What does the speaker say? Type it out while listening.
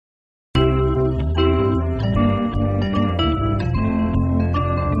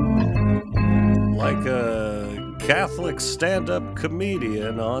Catholic stand-up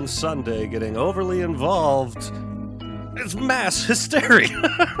comedian on Sunday getting overly involved. It's mass hysteria.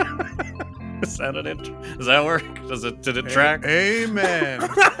 Is that an intro? Does that work? Did it track? Amen.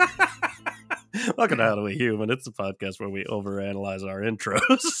 Welcome to How Do We Human. It's a podcast where we overanalyze our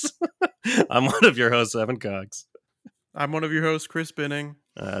intros. I'm one of your hosts, Evan Cox. I'm one of your hosts, Chris Binning.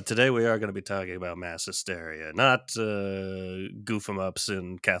 Today we are going to be talking about mass hysteria, not goof 'em ups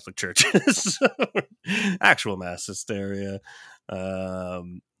in Catholic churches. Actual mass hysteria.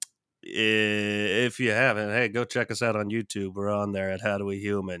 If you haven't, hey, go check us out on YouTube. We're on there at How Do We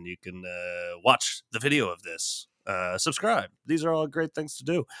Human. You can watch the video of this. Subscribe. These are all great things to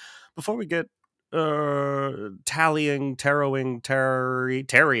do. Before we get tarrying,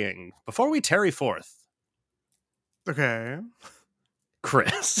 before we tarry forth, Okay.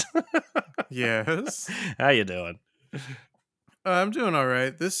 Chris. Yes. How you doing? I'm doing all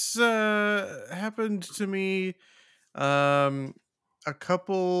right. This happened to me a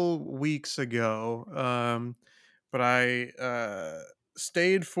couple weeks ago. But I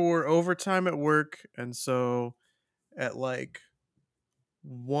stayed for overtime at work, and so at like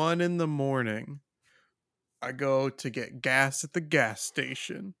 1 a.m, I go to get gas at the gas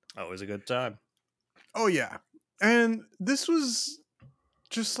station. Always a good time. Oh yeah. And this was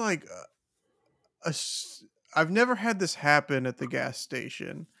just like I've never had this happen at the gas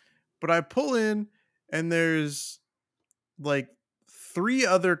station, but I pull in and there's like 3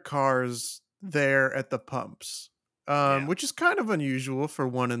 other cars there at the pumps, Yeah. which is kind of unusual for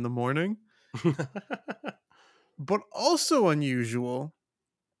 1 a.m, but also unusual.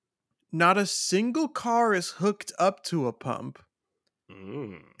 Not a single car is hooked up to a pump,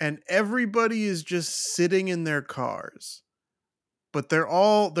 and everybody is just sitting in their cars. But they're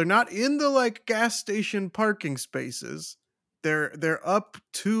not in the like gas station parking spaces. They're up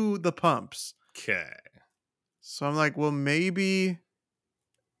to the pumps. Okay. So I'm like, well, maybe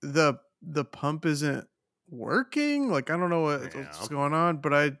the pump isn't working. Like, I don't know what's going on,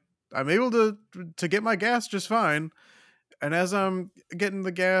 but I'm able to get my gas just fine. And as I'm getting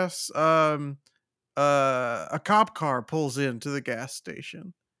the gas, a cop car pulls into the gas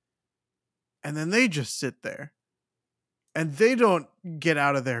station, and then they just sit there. And they don't get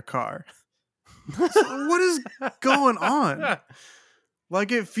out of their car. So what is going on?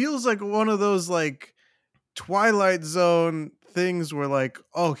 Like, it feels like one of those like Twilight Zone things where like,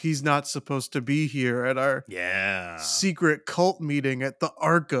 oh, he's not supposed to be here at our secret cult meeting at the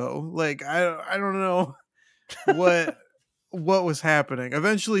Arco. Like, I don't know what was happening.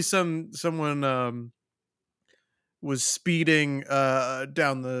 Eventually someone was speeding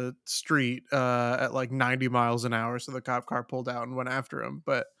down the street at like 90 miles an hour, so the cop car pulled out and went after him.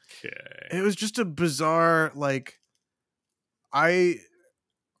 But it was just a bizarre, like, I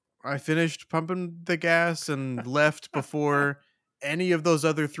finished pumping the gas and left before any of those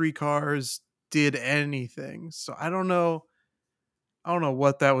other 3 cars did anything. So I don't know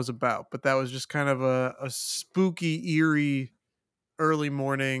what that was about, but that was just kind of a spooky, eerie early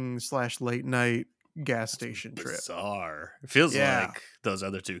morning / late night gas station trip. Bizarre. It feels like those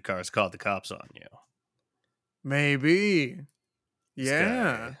other 2 cars called the cops on you. Maybe.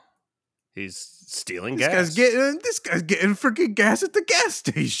 He's stealing this gas. This guy's getting freaking gas at the gas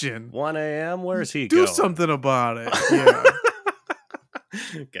station. 1 a.m. Where's he going? Do something about it. Yeah.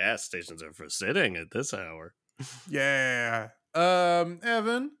 Gas stations are for sitting at this hour. Yeah.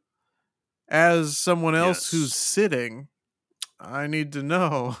 Evan, as someone else who's sitting, I need to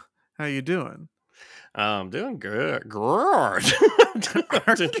know how you doing. I'm doing good. Doing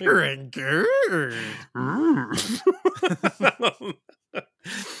good.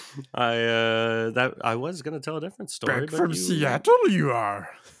 I was going to tell a different story. Back from Seattle, you are.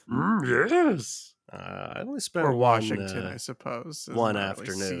 Yes. I only spent Washington, I suppose. One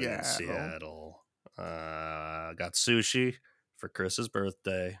afternoon in Seattle. Got sushi for Chris's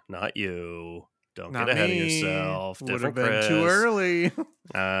birthday. Not you. Don't get ahead of yourself. Would have been too early.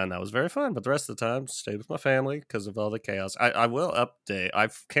 And that was very fun. But the rest of the time, stayed with my family because of all the chaos. I will update. I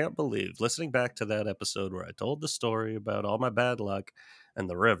can't believe, listening back to that episode where I told the story about all my bad luck and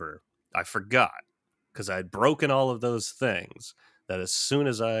the river, I forgot, because I'd broken all of those things, that as soon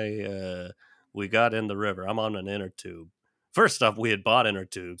as we got in the river, I'm on an inner tube. First off, we had bought inner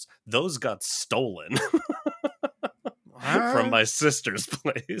tubes. Those got stolen. From my sister's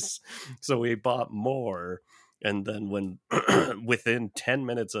place. So we bought more. And then when within 10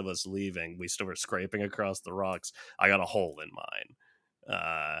 minutes of us leaving, we still were scraping across the rocks. I got a hole in mine.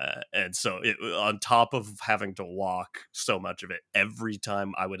 And so on top of having to walk so much of it, every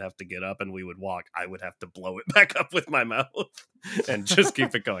time I would have to get up and we would walk, I would have to blow it back up with my mouth and just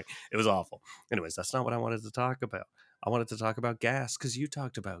keep it going. It was awful. Anyways, that's not what I wanted to talk about. I wanted to talk about gas because you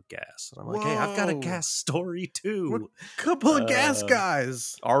talked about gas. And I'm like, hey, I've got a Whoa. gas story We're too. a couple of gas Uh,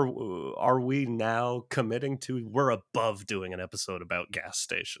 guys. are we now committing to, we're above doing an episode about gas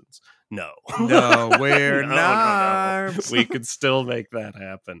stations? No. No, we're No. not. We could still make that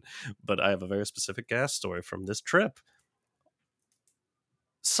happen. But I have a very specific gas story from this trip.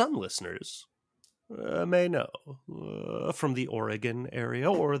 Some listeners may know from the Oregon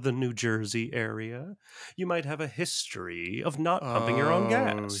area or the New Jersey area, you might have a history of not pumping your own Oh,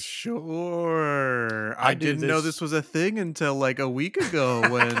 gas. sure. I I do didn't know this this. was a thing until like a week ago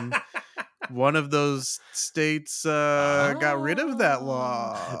when one of those states got rid of that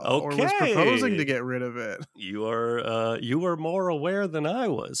law or was proposing to Okay. get rid of it. You are more aware than I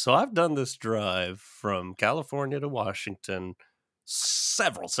was. So I've done this drive from California to Washington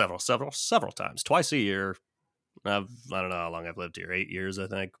several times, twice a year. I don't know how long I've lived here, 8 years, I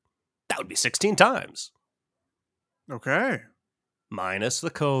think. That would be 16 times. Okay. Minus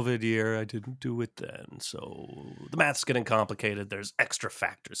the COVID year, I didn't do it then. So the math's getting complicated. There's extra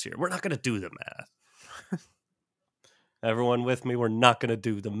factors here. We're not going to do the math. Everyone with me? We're not going to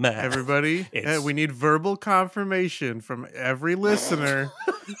do the math. Everybody, we need verbal confirmation from every listener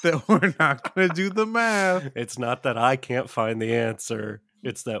that we're not going to do the math. It's not that I can't find the answer.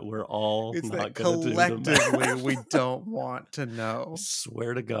 It's that we're all It's not that going to do the math. collectively we don't want to know. I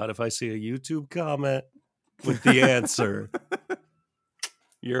swear to God, if I see a YouTube comment with the answer,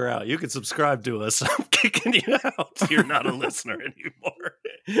 you're out. You can subscribe to us. I'm kicking you out. You're not a listener anymore.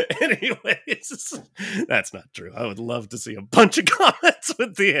 Anyways, that's not true. I would love to see a bunch of comments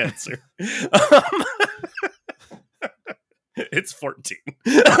with the answer. It's 14.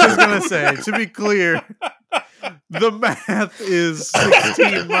 I was going to say, to be clear, the math is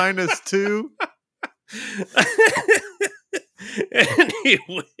 16 minus 2.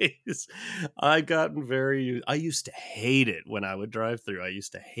 Anyways, I used to hate it when I would drive through. I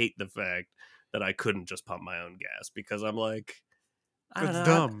used to hate the fact that I couldn't just pump my own gas because I'm like, I don't That's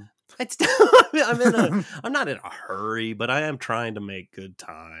know. dumb. It's I'm not in a hurry, but I am trying to make good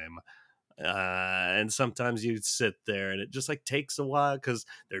time. And sometimes you sit there and it just like takes a while because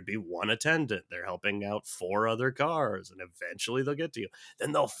there'd be one attendant, they're helping out 4 other cars, and eventually they'll get to you.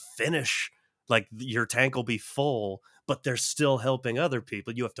 Then they'll finish, like your tank will be full, but they're still helping other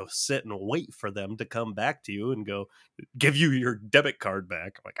people. You have to sit and wait for them to come back to you and go give you your debit card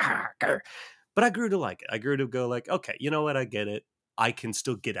back. I'm like, grr. But I grew to like it. I grew to go like, okay, you know what? I get it. I can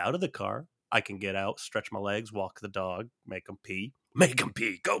still get out of the car. I can get out, stretch my legs, walk the dog, make them pee. Make them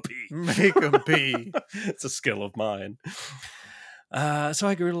pee. Go pee. Make them pee. It's a skill of mine. So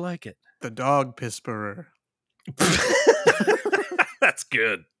I grew to like it. The dog pisperer. That's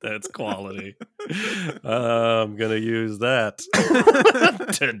good. That's quality. I'm going to use that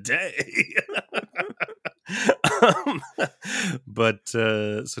today.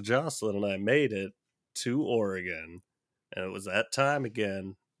 So Jocelyn and I made it to Oregon, and it was that time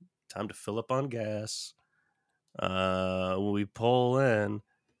again. Time to fill up on gas. We pull in,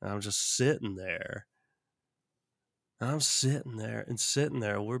 and I'm just sitting there. I'm sitting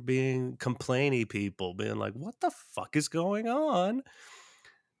there. We're being complainy people, being like, what the fuck is going on?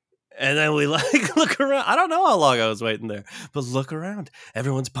 And then we like look around. I don't know how long I was waiting there, but look around.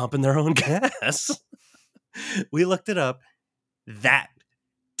 Everyone's pumping their own gas. We looked it up. That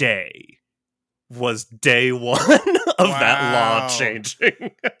day was day 1 of that law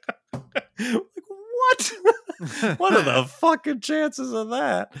changing. Like, what? What are the fucking chances of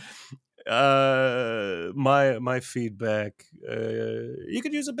that? My feedback, you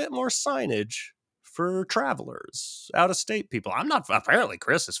could use a bit more signage for travelers, out of state people. I'm not, apparently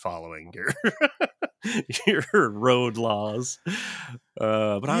Chris is following your road laws.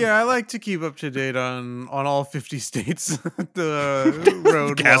 But I like to keep up to date on all 50 states the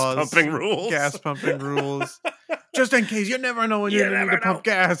road laws, gas pumping rules, just in case. You never know when you're gonna need to pump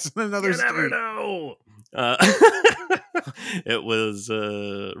gas in another state. Never know. It was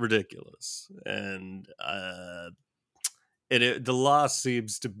ridiculous, and the law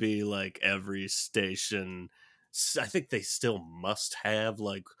seems to be like every station. I think they still must have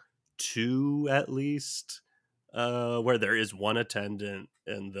like 2 at least, where there is one attendant,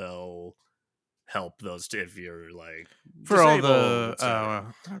 and they'll help those if you're like for all disabled, the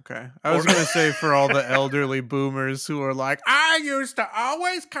okay. I was gonna say for all the elderly boomers who are like, I used to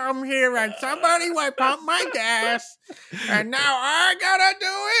always come here and somebody would pump my gas, and now I gotta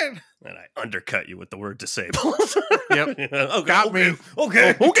do it. And I undercut you with the word disabled. Yep. Okay, Got me.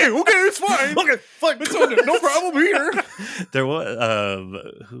 Okay, it's fine. okay, fine. It's no problem here. There was,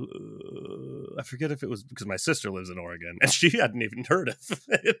 I forget if it was because my sister lives in Oregon and she hadn't even heard of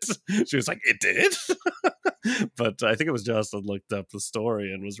it. She was like, "It did," but I think it was Jocelyn looked up the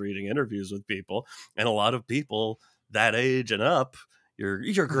story and was reading interviews with people, and a lot of people that age and up,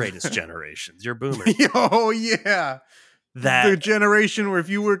 your greatest generations, your boomers, Oh yeah. The that generation where if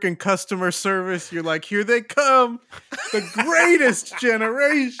you work in customer service, you're like, here they come. The greatest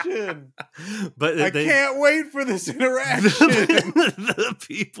generation. I but they can't wait for this interaction. the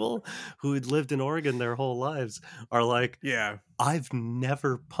people who had lived in Oregon their whole lives are like, Yeah. I've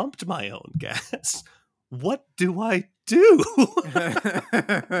never pumped my own gas. What do I do?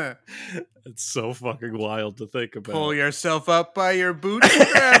 It's so fucking wild to think about. Pull yourself up by your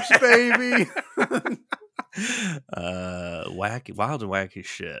bootstraps, baby. Wacky, wild and wacky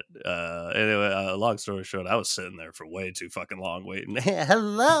shit. Anyway, long story short, I was sitting there for way too fucking long waiting.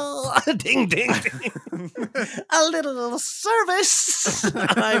 Hello, ding ding ding, a little service.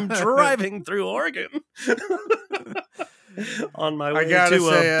 I'm driving through Oregon on my way to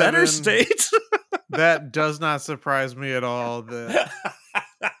say, a better Evan, state. That does not surprise me at all. That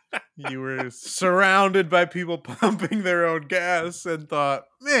you were surrounded by people pumping their own gas and thought,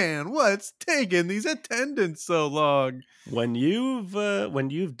 man, what's taking these attendants so long? When you've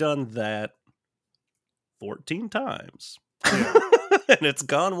done that 14 times, Yeah. and it's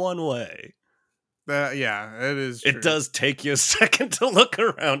gone one way, Yeah, it is true. it does take you a second to look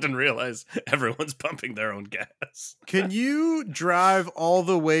around and realize everyone's pumping their own gas. Can you drive all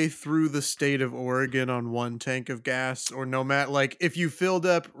the way through the state of Oregon on one tank of gas? Or no matter, like, if you filled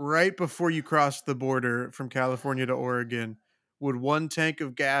up right before you crossed the border from California to Oregon, would one tank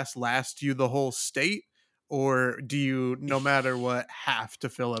of gas last you the whole state? Or do you, no matter what, have to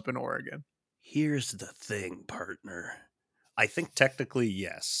fill up in Oregon? Here's the thing, partner. I think technically,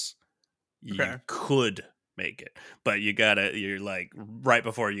 yes. You Okay. could make it, but you're like right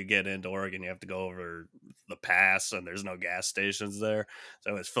before you get into Oregon, you have to go over the pass and there's no gas stations there. So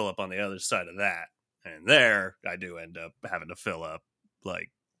I always fill up on the other side of that. And there I do end up having to fill up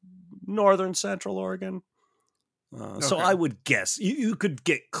like northern central Oregon. So Okay. I would guess you could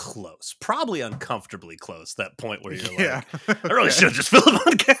get close, probably uncomfortably close, that point where you're Yeah. like, I really should have just filled up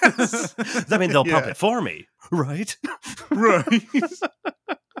on gas. I mean, they'll pump Yeah. it for me, right? Right.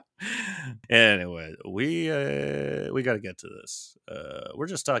 Anyway, we got to get to this. We're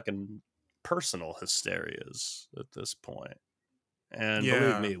just talking personal hysterias at this point, and believe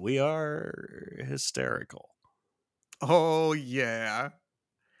Yeah. me, we are hysterical. Oh, yeah.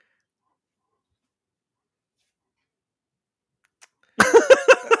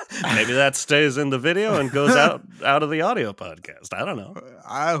 Maybe that stays in the video and goes out of the audio podcast. I don't know.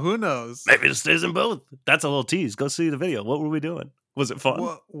 Who knows? Maybe it stays in both. That's a little tease. Go see the video. What were we doing? Was it fun?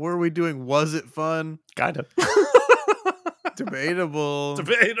 What were we doing? Was it fun? Kind of. Debatable.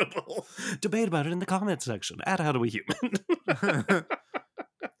 Debatable. Debate about it in the comment section at How Do We Human.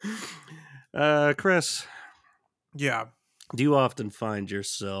 Chris. Yeah. Do you often find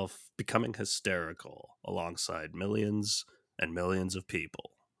yourself becoming hysterical alongside millions and millions of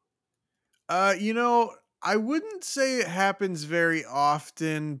people? I wouldn't say it happens very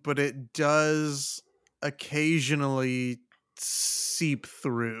often, but it does occasionally seep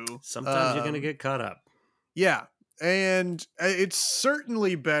through. Sometimes you're going to get caught up. Yeah. And it's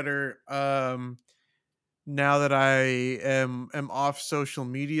certainly better now that I am off social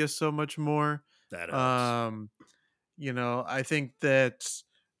media so much more. That helps. I think that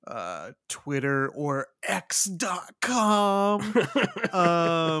Twitter or X.com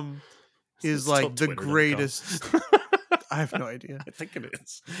is Still like the Twitter.com. greatest. I have no idea. I think it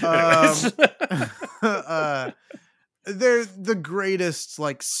is. They're the greatest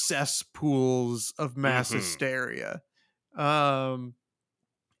like cesspools of mass hysteria.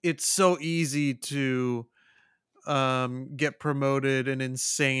 It's so easy to get promoted an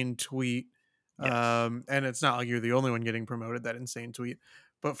insane tweet. Yes. And it's not like you're the only one getting promoted that insane tweet.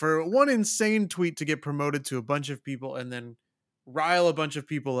 But for one insane tweet to get promoted to a bunch of people and then rile a bunch of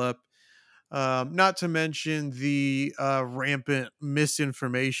people up, not to mention the rampant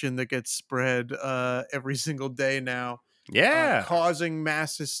misinformation that gets spread every single day now, Yeah. causing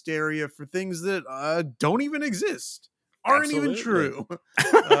mass hysteria for things that don't even exist, aren't even true.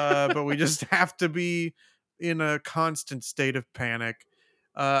 But we just have to be in a constant state of panic.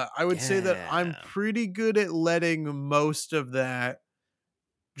 I would say that I'm pretty good at letting most of that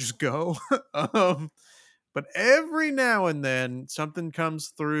just go. But every now and then something comes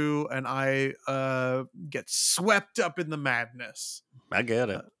through and I get swept up in the madness. I get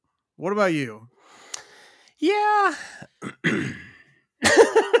it. What about you? Yeah.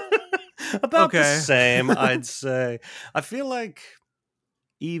 About the Okay. same, I'd say. I feel like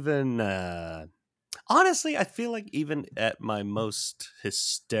even honestly, I feel like even at my most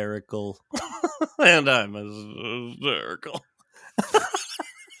hysterical, and I'm hysterical.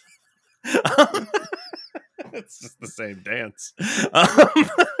 It's just the same dance.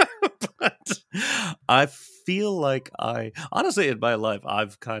 But I feel like honestly, in my life,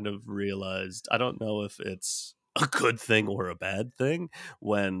 I've kind of realized, I don't know if it's a good thing or a bad thing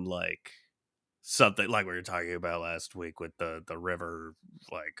when, like, something like we were talking about last week with the river,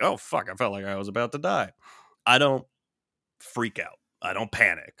 like, oh fuck, I felt like I was about to die. I don't freak out. I don't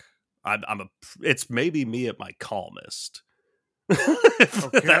panic. I'm a. It's maybe me at my calmest,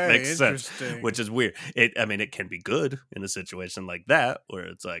 if that makes Okay, sense. Which interesting. is weird. I mean, it can be good in a situation like that where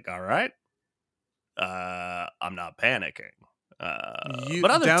it's like, all right, I'm not panicking. You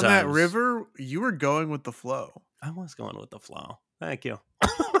But other down that times, river, you were going with the flow. I was going with the flow. Thank you.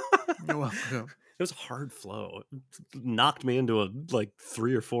 You're welcome. It was a hard flow. It knocked me into like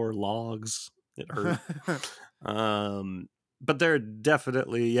 3 or 4 logs. It hurt. Um, but there are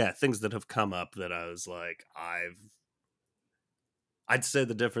definitely, yeah, things that have come up that I was like, I'd say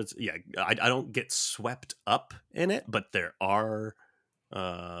the difference, yeah, I don't get swept up in it, but there are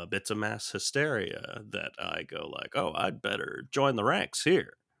bits of mass hysteria that I go like, oh, I'd better join the ranks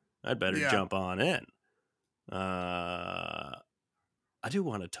here. I'd better Yeah. jump on in. Uh, I do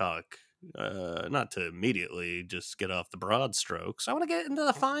want to talk, not to immediately just get off the broad strokes. I want to get into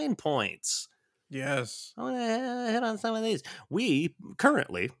the fine points. Yes. I want to hit on some of these. We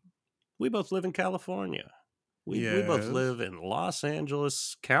both live in California. We both Yes. live in Los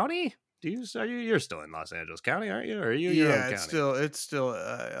Angeles County. You're still in Los Angeles County, aren't you? Or are you your own Yeah, county? it's still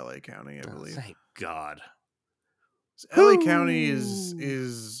LA County, I Oh, believe. thank God. LA County Whoo! is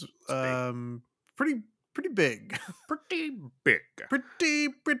It's big, pretty big. pretty big.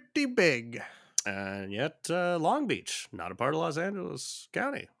 pretty big. And yet, Long Beach, not a part of Los Angeles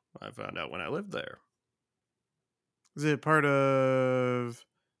County. I found out when I lived there. Is it part of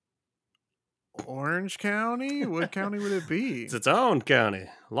Orange County? What county would it It's be? its own county,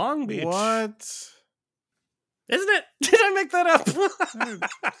 Long Beach, What? isn't it? Did I make that I, up?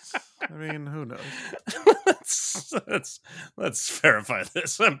 I mean, who knows? Let's verify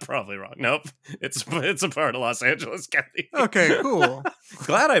this. I'm probably wrong. Nope, it's a part of Los Angeles County. Okay, cool.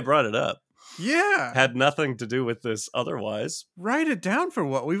 Glad I brought it up. Yeah. Had nothing to do with this otherwise. Write it down for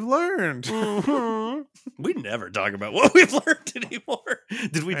what we've learned. Mhm. We never talk about what we've learned anymore.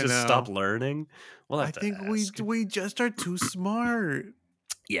 Did we I just stop know. learning? We'll I have to think ask. we just are too smart.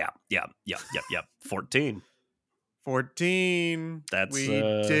 Yeah. 14. 14. That's We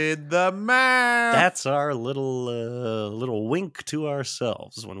did the math. that's our little wink to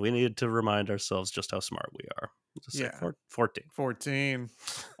ourselves when we need to remind ourselves just how smart we are. Just say Yeah. 14. 14.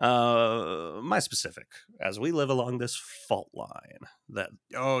 My specific, as we live along this fault line that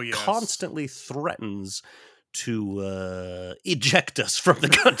Oh, yes. constantly threatens to eject us from the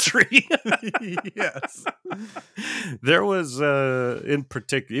country. Yes. There was, in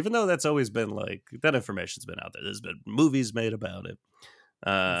particular, even though that's always been like, that information's been out there, there's been movies made about it.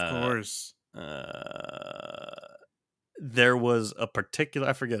 Of Uh, course. uh, there was a particular,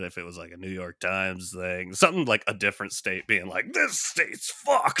 I forget if it was like a New York Times thing, something like a different state being like, this state's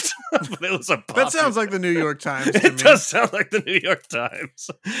fucked. But it was a That popular. sounds like the New York Times to It me. does sound like the New York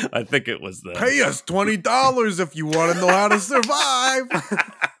Times. I think it was them. Pay us $20 if you want to know how to survive.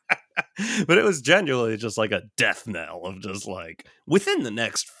 But it was genuinely just like a death knell of just like, within the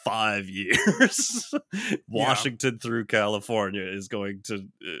next 5 years, Yeah, Washington through California is going to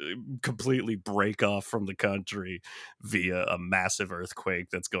completely break off from the country via a massive earthquake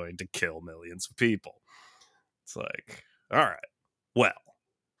that's going to kill millions of people. It's like, all right, well,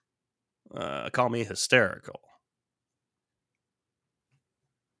 call me hysterical.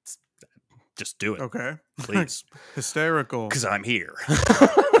 Just do it, okay. please, Hysterical. because I'm here.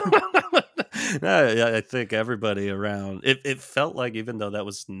 I think everybody around it felt like, even though that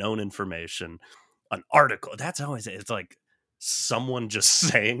was known information, an article, that's always, it's like someone just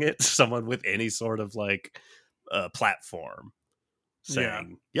saying it, someone with any sort of like platform Yeah.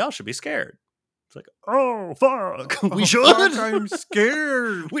 saying y'all should be scared. It's like, oh fuck, we Oh, should. fuck, I'm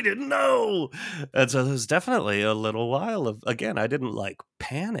scared. We didn't know. And so there was definitely a little while of, again, I didn't like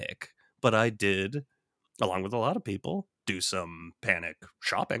panic, but I did, along with a lot of people, do some panic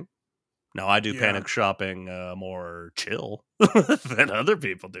shopping. Now, I do Yeah, panic shopping more chill than other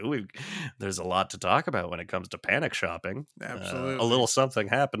people do. There's a lot to talk about when it comes to panic shopping. A absolutely. little something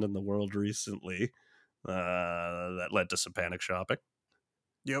happened in the world recently that led to some panic shopping.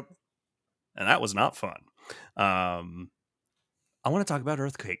 Yep. and that was not fun. I want to talk about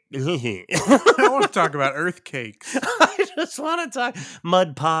earthquake. I want to talk about earth cakes. I just want to talk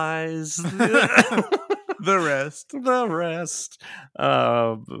mud pies. The rest. The rest.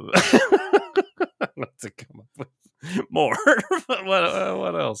 Not to come up with more.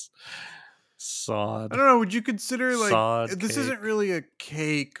 What else? Sod. I don't know. Would you consider like Sod this cake. isn't really a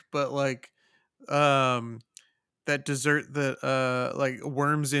cake, but like that dessert that like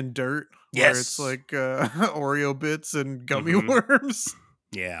worms in dirt, where it's Yes. like Oreo bits and gummy Mhm. worms.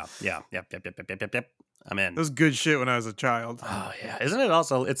 Yeah. Yep. I'm in. That was good shit when I was a child. Oh yeah, isn't it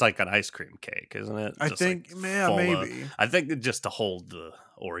also? It's like an ice cream cake, isn't it? I Just like think, yeah, full of. maybe. I think just to hold the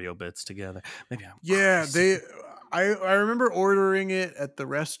Oreo bits together. Maybe I'm Yeah, crazy. I remember ordering it at the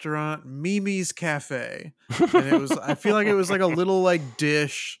restaurant Mimi's Cafe, and it was I feel like it was like a little like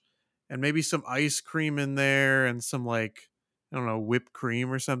dish, and maybe some ice cream in there, and some like I don't know whipped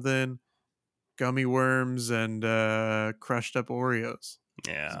cream or something, gummy worms, and crushed up Oreos. It's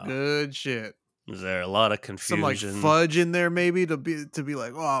Yeah. good shit. Is there a lot of Some like confusion? fudge in there maybe to be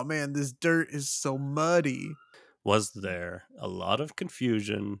like, oh man, this dirt is so muddy. Was there a lot of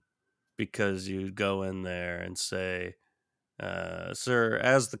confusion because you'd go in there and say, "Sir,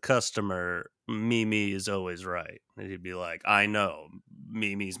 as the customer, Mimi is always right," and he'd be like, "I know,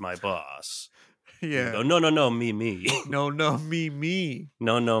 Mimi's my boss." And you go, Yeah. "No, Mimi, No, no, me.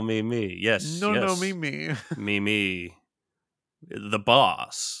 no, Mimi, yes, No, no, yes, me. Mimi." The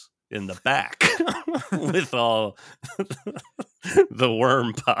boss in the back with all the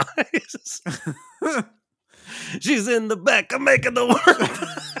worm pies. She's in the back. I'm making the worm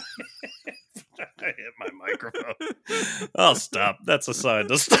pie. I hit my microphone. I'll stop. That's a sign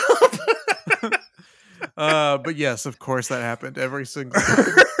to stop. But yes, of course that happened every single time.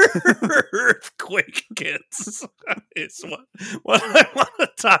 Earthquake kits is what I want to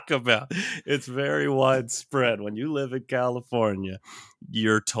talk about. It's very widespread. When you live in California,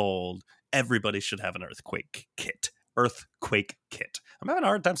 you're told everybody should have an earthquake kit. Earthquake kit. I'm having a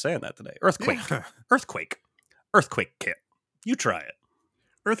hard time saying that today. Earthquake. Yeah. Earthquake. Earthquake kit. You try it.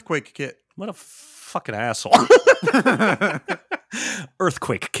 Earthquake kit. What a fucking asshole.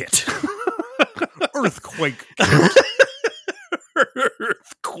 Earthquake kit. Earthquake kit.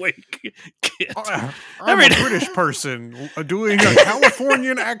 Earthquake kit. I'm a British person doing a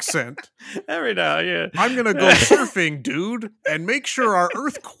Californian accent. Every now, yeah. I'm gonna go surfing, dude, and make sure our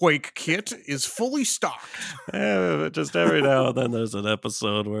earthquake kit is fully stocked. Just every now and then there's an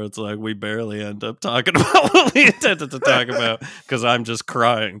episode where it's like we barely end up talking about what we intended to talk about because I'm just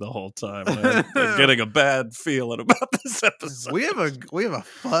crying the whole time. I'm getting a bad feeling about this episode. We have a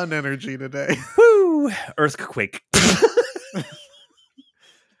fun energy today. Woo! Earthquake.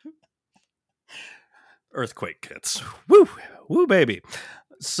 Earthquake kits. Woo! Woo, baby.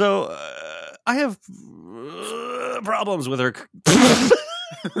 So I have problems with her.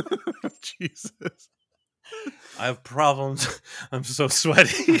 Jesus. I have problems. I'm so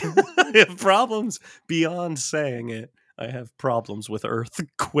sweaty. I have problems beyond saying it. I have problems with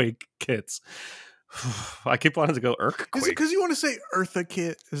earthquake kits. I keep wanting to go earthquake. Is it because you want to say Eartha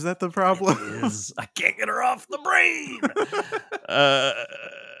kit? Is that the problem? It is. I can't get her off the brain.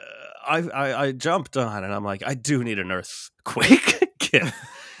 I jumped on and I'm like, I do need an earthquake kit.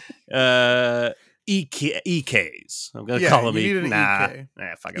 EKs. I'm gonna call them you need an EK.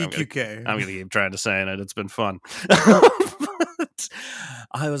 Fuck it. EQK. I'm gonna keep trying to say it. It's been fun. But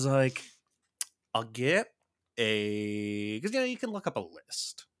I was like, I'll get because you can look up a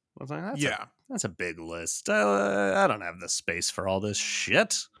list. I was like, that's a big list. I don't have the space for all this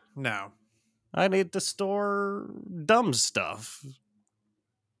shit. No. I need to store dumb stuff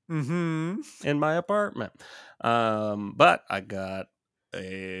Mm-hmm. in my apartment. But I got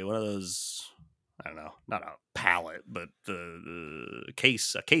one of those, I don't know, not a pallet, but a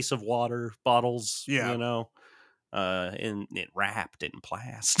case of water bottles, Yeah. you know, in it wrapped in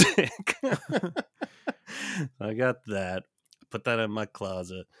plastic. I got that, put that in my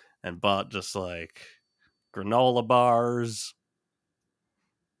closet, and bought just like granola bars,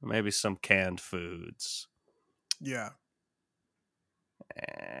 maybe some canned foods. Yeah.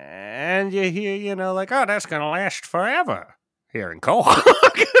 And you hear, like, oh, that's going to last forever here in Quahog.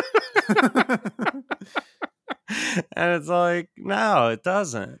 And it's like, no, it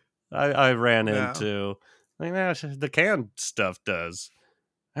doesn't. I ran into, like, no, the canned stuff does.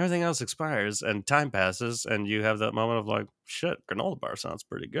 Everything else expires and time passes, and you have that moment of like, shit, granola bar sounds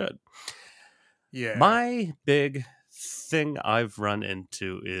pretty good. Yeah. My big thing I've run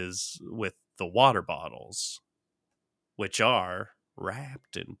into is with the water bottles, which are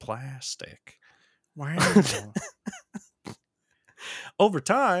wrapped in plastic. Wow. Over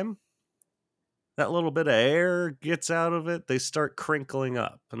time, that little bit of air gets out of it, they start crinkling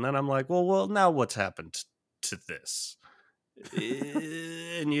up. And then I'm like, well, now what's happened to this?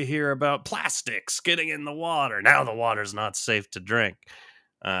 And you hear about plastics getting in the water. Now the water's not safe to drink.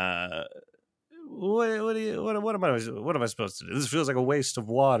 Uh, what am I supposed to do? This feels like a waste of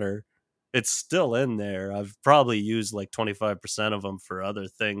water. It's still in there. I've probably used like 25% of them for other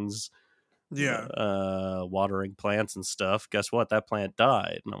things, Yeah. watering plants and stuff. Guess what? That plant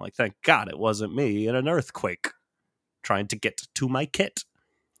died. And I'm like, thank God it wasn't me in an earthquake trying to get to my kit.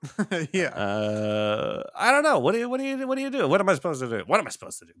 Yeah. I don't know. What do you do? What am I supposed to do? What am I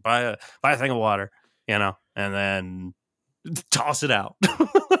supposed to do? Buy a thing of water, and then toss it out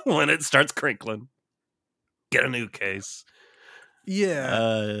when it starts crinkling. Get a new case.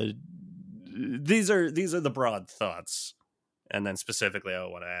 Yeah. These are the broad thoughts, and then specifically, I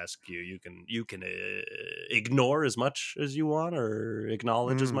want to ask you. You can ignore as much as you want, or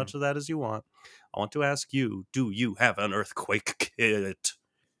acknowledge as Mm. much of that as you want. I want to ask you: do you have an earthquake kit?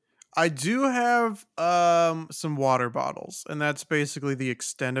 I do have some water bottles, and that's basically the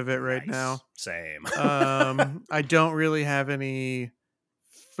extent of it right Nice. now. Same. I don't really have any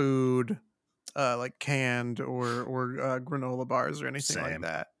food like canned or granola bars or anything like Same.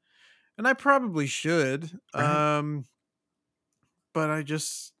 that. And I probably should. Right? But I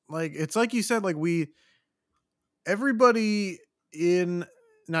just like it's like you said, like everybody in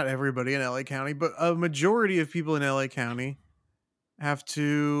not everybody in LA County, but a majority of people in LA County have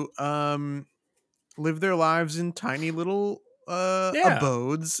to live their lives in tiny little Yeah.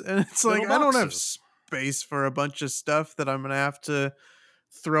 abodes, and it's like Little I don't have boxes. space for a bunch of stuff that I'm gonna have to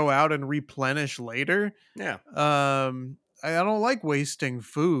throw out and replenish later. Yeah. I don't like wasting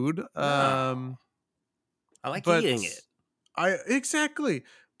food. No. I like But eating it. I exactly.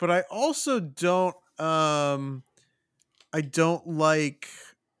 But I also I don't like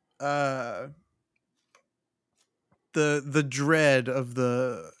uh the dread of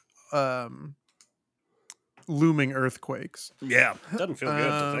the um looming earthquakes. Yeah. Doesn't feel good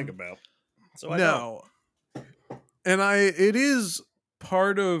to think Um about. So I don't. no. And it is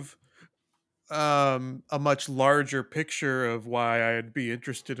part of a much larger picture of why I'd be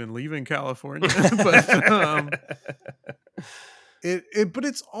interested in leaving California. But but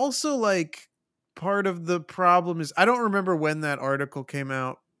it's also like part of the problem is I don't remember when that article came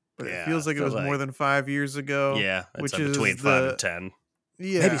out, but it Yeah. feels like it Feels was more like, than 5 years ago, yeah, it's which between is 5 and 10.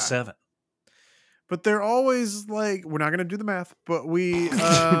 Maybe yeah. 7. But they're always like, we're not gonna do the math, but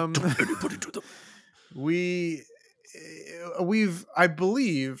Don't anybody do them. we we've I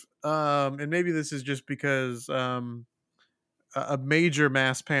believe, and maybe this is just because a major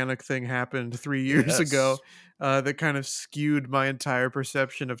mass panic thing happened 3 years ago Yes. that kind of skewed my entire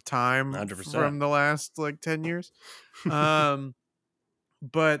perception of time 100%. from the last like 10 years. Um,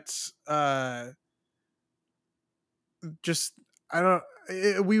 but just, I don't,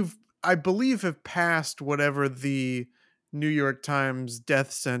 I believe, have passed whatever the New York Times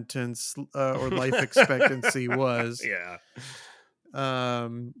death sentence or life expectancy was, Yeah.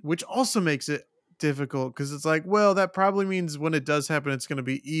 which also makes it difficult because it's like, well, that probably means when it does happen, it's going to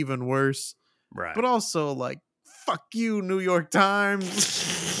be even worse. Right. But also, like, fuck you, New York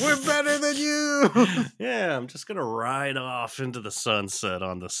Times. We're better than you. Yeah, I'm just gonna ride off into the sunset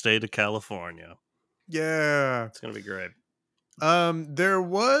on the state of California. Yeah. It's gonna be great. There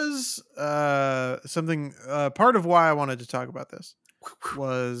was something part of why I wanted to talk about this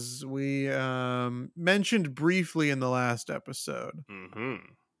was we mentioned briefly in the last episode Mm-hmm.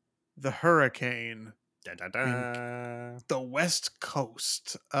 the hurricane Da, da, in da. the West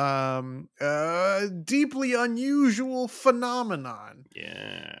Coast. Deeply unusual phenomenon.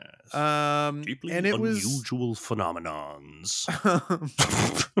 Yes. And Deeply it was unusual phenomenons.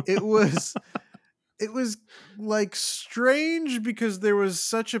 it was it was like strange because there was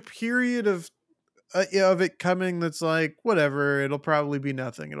such a period yeah, of it coming that's like whatever, it'll probably be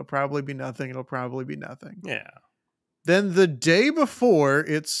nothing, it'll probably be nothing, it'll probably be nothing. Yeah. Then the day before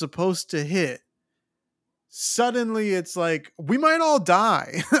it's supposed to hit, suddenly it's like we might all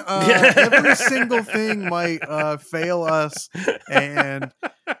die. Every single thing might fail us, and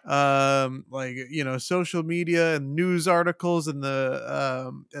like, you know, social media and news articles and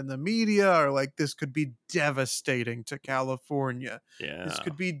the media are like, this could be devastating to California, this Yeah.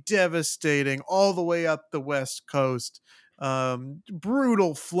 could be devastating all the way up the West Coast,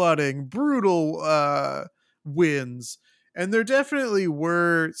 brutal flooding, brutal winds. And there definitely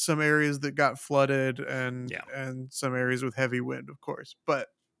were some areas that got flooded Yeah. and some areas with heavy wind, of course. But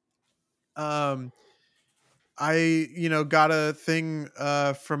um I, you know, got a thing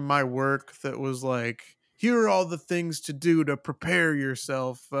from my work that was like, here are all the things to do to prepare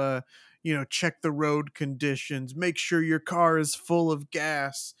yourself. check the road conditions, make sure your car is full of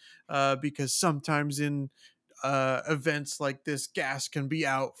gas, because sometimes in events like this, gas can be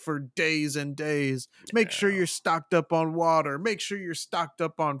out for days and days. Make sure Yeah. you're stocked up on water. Make sure you're stocked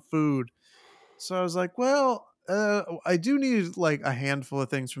up on food. So I was like, well, I do need like a handful of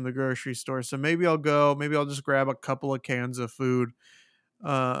things from the grocery store. So maybe I'll go. Maybe I'll just grab a couple of cans of food.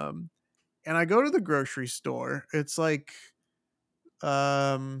 Um, and I go to the grocery store. It's like,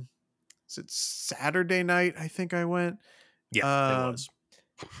 um, is it Saturday night? I think I went. Yeah, it Um, was.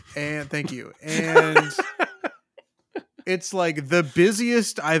 and thank you. And it's like the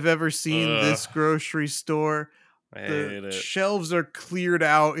busiest I've ever seen Ugh, this grocery store. I The hate it. shelves are cleared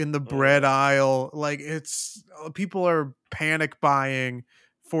out in the bread Ugh. aisle. Like it's people are panic buying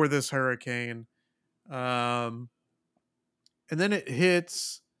for this hurricane. Um, and then it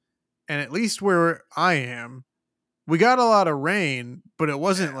hits, and at least where I am, we got a lot of rain, but it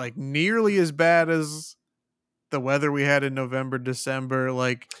wasn't Yeah. like nearly as bad as the weather we had in November, December.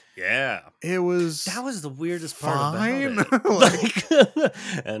 Like Yeah. it That was was the weirdest part about fine. it. Like Like,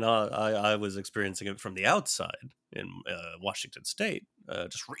 and I was experiencing it from the outside in Washington State,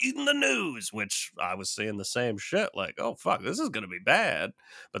 just reading the news, which I was seeing the same shit. Like, oh fuck, this is gonna be bad.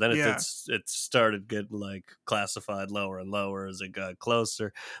 But then yeah. it started getting like classified lower and lower as it got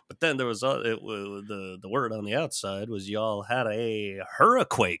closer. But then there was the word on the outside was y'all had a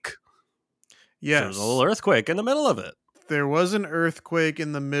hurricane. So there was a little Yes. earthquake in the middle of it. There was an earthquake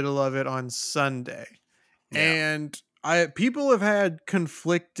in the middle of it on Sunday. Yeah. And I people have had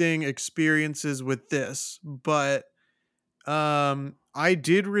conflicting experiences with this, but I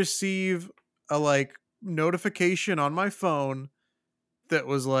did receive a like notification on my phone that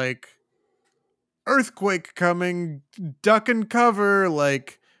was like earthquake coming, duck and cover,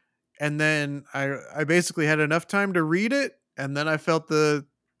 like, and then I basically had enough time to read it, and then I felt the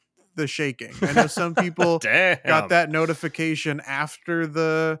shaking. I know some people got Damn. that notification after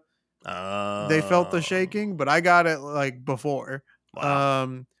they felt the Oh, shaking, but I got it like before.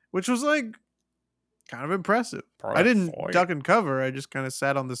 wow. Which was like kind of impressive. I Probably didn't for you. duck and cover. I just kind of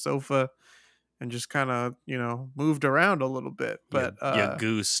sat on the sofa and just kind of, moved around a little bit. But You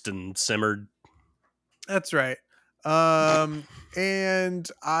goosed and simmered. that's right. And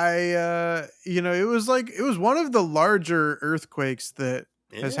it was one of the larger earthquakes that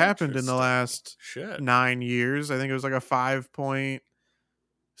has happened in the Interesting. last Shit. 9 years. I think it was like a 5 point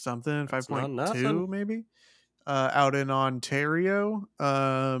something, That's not nothing. 5.2 maybe, out in Ontario.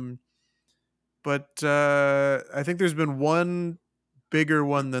 But I think there's been one bigger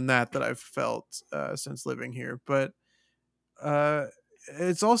one than that I've felt since living here. But uh,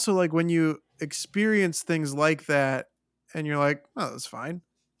 it's also like when you experience things like that, and you're like, "Oh, that's fine."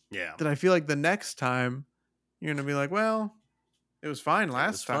 Yeah. Then I feel like the next time you're gonna be like, "Well, it was fine It was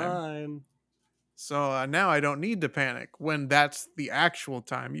last time." fine. So now I don't need to panic when that's the actual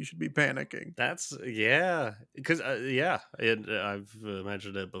time you should be panicking. That's yeah, because yeah, I've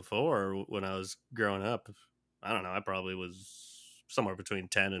mentioned it before when I was growing up. I don't know. I probably was somewhere between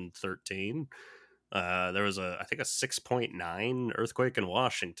 10 and 13. There was I think a 6.9 earthquake in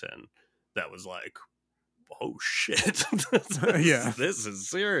Washington that was like, oh shit, Yeah. this is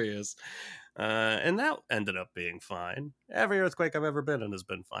serious. And that ended up being fine. Every earthquake I've ever been in has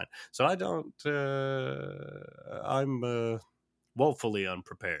been fine. So I don't. I'm woefully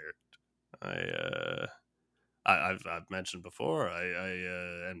unprepared. I I've mentioned before.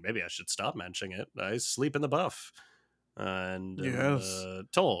 And maybe I should stop mentioning it. I sleep in the buff, and am Yes.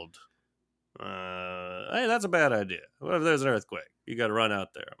 told, hey, that's a bad idea. What if there's an earthquake? You got to run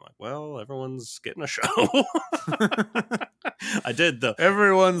out there. I'm like, well, everyone's getting a show. I did though.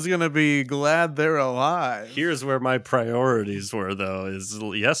 Everyone's gonna be glad they're alive. Here's where my priorities were, though, is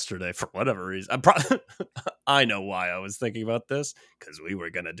yesterday for whatever reason. I know why I was thinking about this because we were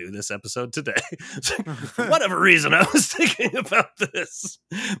going to do this episode today. For whatever reason, I was thinking about this.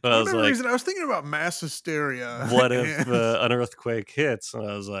 But For I was whatever like, reason, I was thinking about mass hysteria. what if And an earthquake hits? And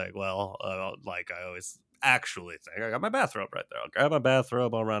I was like, well, like I always actually think, I got my bathrobe right there. I'll grab my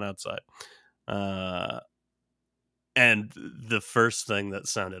bathrobe, I'll run outside. And the first thing that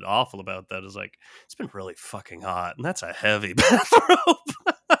sounded awful about that is like, it's been really fucking hot, and that's a heavy bathrobe.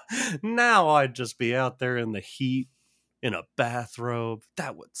 Now I'd just be out there in the heat in a bathrobe.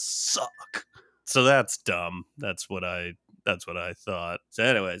 That would suck. So that's dumb. That's what I thought. So,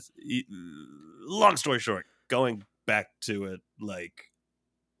 anyways, long story short, going back to it, like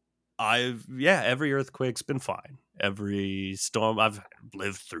every earthquake's been fine. Every storm I've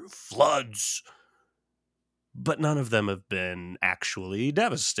lived through floods, but none of them have been actually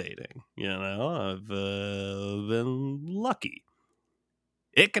devastating. I've been lucky.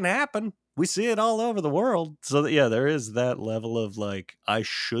 it can happen. We see it all over the world. So yeah, there is that level of like, I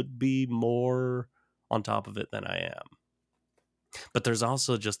should be more on top of it than I am. But there's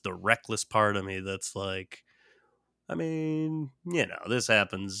also just the reckless part of me that's like, I mean, this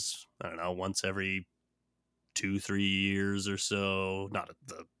happens, I don't know, once every 2-3 years or so. Not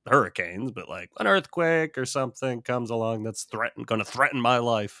the hurricanes, but like an earthquake or something comes along that's going to threaten my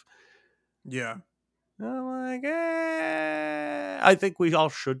life. Yeah. I'm like, I think we all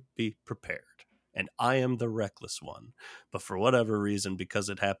should be prepared. And I am the reckless one. But for whatever reason, because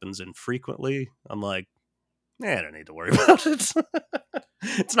it happens infrequently, I'm like, I don't need to worry about it.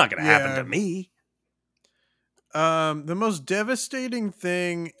 It's not going to happen to Yeah. me. The most devastating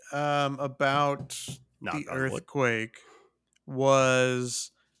thing about Knock the on wood. earthquake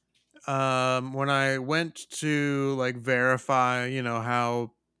was when I went to like verify,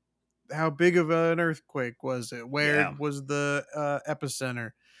 how big of an earthquake was it? Where Yeah. was the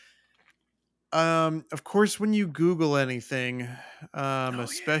epicenter? Of course, when you Google anything, Oh,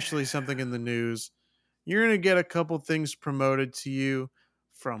 especially something yeah. in the news, you're gonna get a couple things promoted to you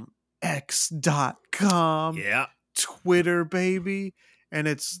from X.com, Yeah. Twitter, baby. And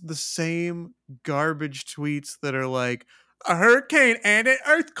it's the same garbage tweets that are like, a hurricane and an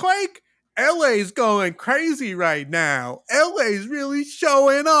earthquake? LA's going crazy right now. LA's really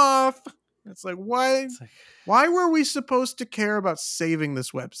showing off. It's like, why? It's like, Why were we supposed to care about saving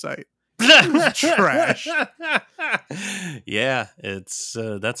this website? It was trash. yeah, it's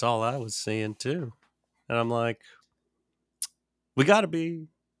that's all I was seeing too. And I'm like, we got to be,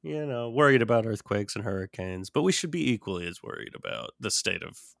 worried about earthquakes and hurricanes, but we should be equally as worried about the state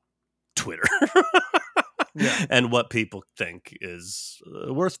of Twitter Yeah. and what people think is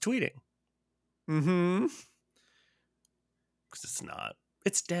worth tweeting. Mm-hmm. Because it's not.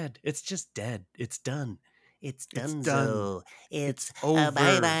 It's dead. It's just dead. It's done. It's It's done. donezo. It's It's a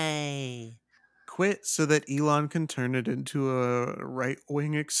bye over. bye. Quit so that Elon can turn it into a right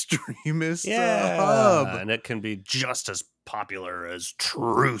wing extremist Yeah, hub. and it can be just as popular as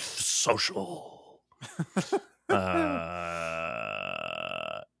Truth Social.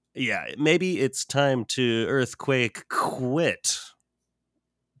 Yeah, maybe it's time to earthquake quit.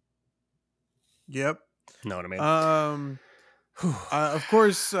 Yep. Know what I mean? Of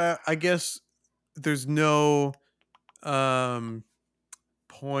course, I guess there's no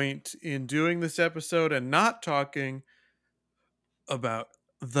point in doing this episode and not talking about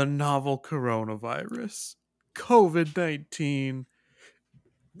the novel coronavirus, COVID-19,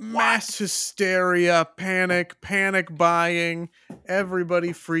 mass What? hysteria, panic buying, everybody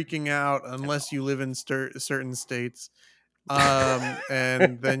freaking out unless you live in certain states.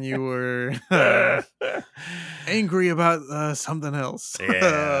 And then you were angry about something else,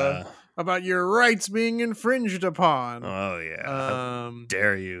 Yeah. about your rights being infringed upon. Oh, yeah. How Um,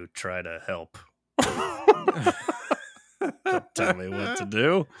 dare you try to help? Don't tell me what to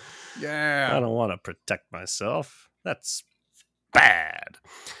do. I yeah. don't want to protect myself. That's bad.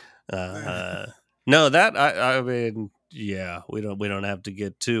 Uh, no, that I mean, yeah, we don't have to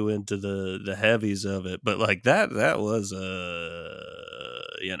get too into the heavies of it, but like that was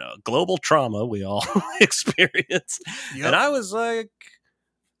global trauma we all experienced, and Yep. I was like,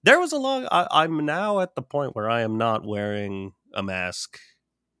 there was a long. I'm now at the point where I am not wearing a mask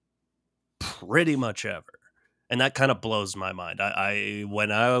pretty much ever. And that kind of blows my mind. I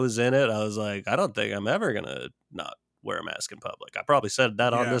when I was in it, I was like, I don't think I'm ever gonna not wear a mask in public. I probably said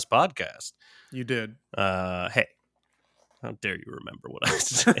that on Yeah. this podcast. You did. Hey, how dare you remember what I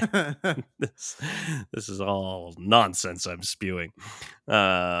say? this is all nonsense I'm spewing.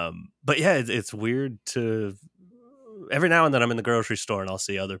 But yeah, it's weird to every now and then I'm in the grocery store and I'll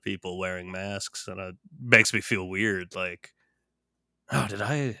see other people wearing masks, and it makes me feel weird. Like, oh, did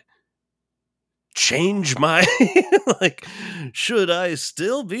I change my like? Should I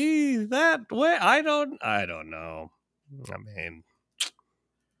still be that way? I don't know. I mean,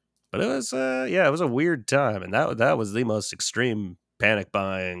 but it was it was a weird time, and that was the most extreme panic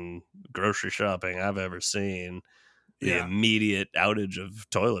buying grocery shopping I've ever seen. The Yeah. immediate outage of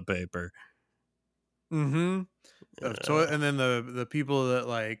toilet paper. Mm-hmm. Uh, And then the people that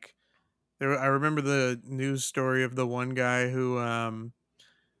like there. I remember the news story of the one guy who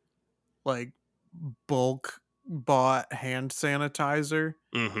like bulk bought hand sanitizer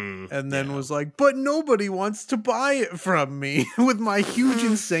and then yeah. was like, but nobody wants to buy it from me with my huge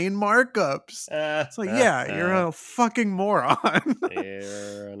insane markups. It's like, yeah, you're a fucking moron.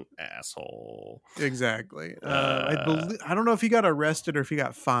 You're an asshole. Exactly. Uh, I don't know if he got arrested or if he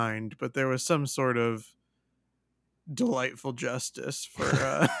got fined, but there was some sort of delightful justice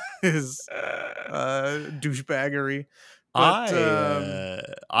for his douchebaggery. But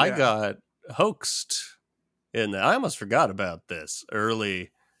I yeah, got hoaxed I almost forgot about this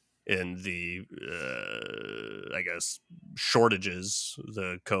early in the I guess shortages,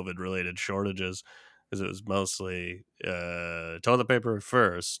 the COVID related shortages, because it was mostly toilet paper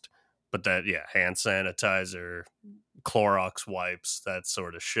first, but that hand sanitizer, Clorox wipes, that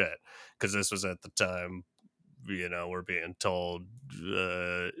sort of shit. Because this was at the time, we're being told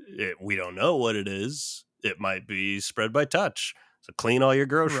we don't know what it is. It might be spread by touch. So clean all your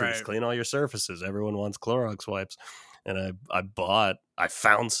groceries, right. clean all your surfaces. Everyone wants Clorox wipes. And I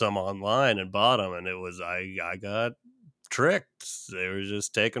found some online and bought them, and I got tricked. They were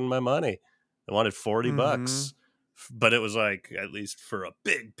just taking my money. They wanted Mm-hmm. $40, but it was like at least for a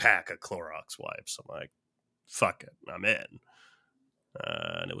big pack of Clorox wipes. I'm like, fuck it, I'm in.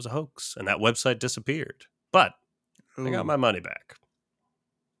 And it was a hoax, and that website disappeared. But I got Ooh. my money back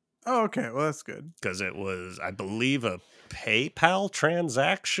Oh, okay. Well, that's good. because it was, I believe, a PayPal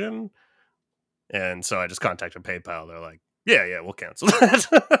transaction. And so I just contacted PayPal. They're like, yeah, we'll cancel that.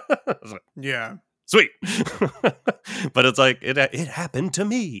 I was like, Yeah. sweet. But it's like, it happened to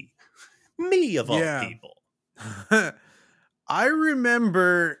me. Me, of all Yeah. people. I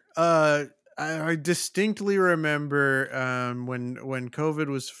remember I distinctly remember when COVID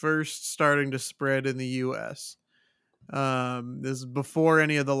was first starting to spread in the US. This is before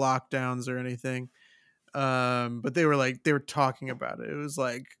any of the lockdowns or anything. But they were talking about it. It was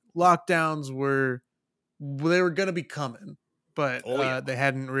like lockdowns were they were gonna be coming, but Oh, yeah. they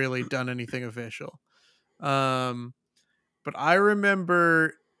hadn't really done anything official. Um, but I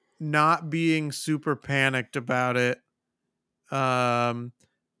remember not being super panicked about it. Um,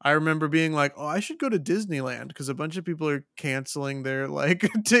 I remember being like, "Oh, I should go to Disneyland because a bunch of people are canceling their like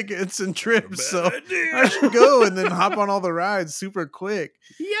tickets and Not a trips, bad so I should idea. go and then hop on all the rides super quick."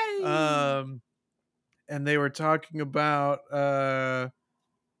 Yay. Um, and they were talking about the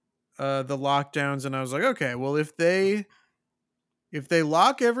lockdowns, and I was like, "Okay, well if they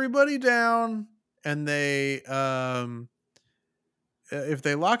lock everybody down and if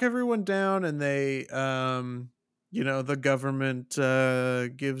they lock everyone down and the government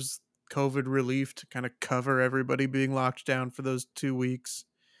gives COVID relief to kind of cover everybody being locked down for those 2 weeks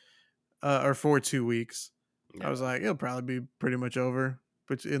or for 2 weeks." I was Yeah. like, it'll probably be pretty much over,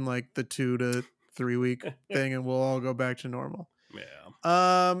 but in like the 2 to 3 week thing, and we'll all go back to normal. Yeah.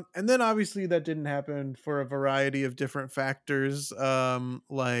 And then obviously that didn't happen for a variety of different factors.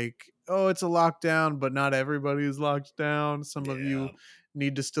 Like, oh, it's a lockdown, but not everybody is locked down. Some of you Yeah.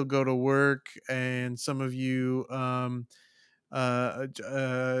 need to still go to work, and some of you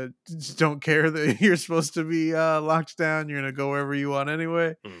just don't care that you're supposed to be locked down. You're gonna go wherever you want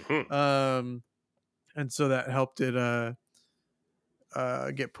anyway. Hmm. Um, and so that helped it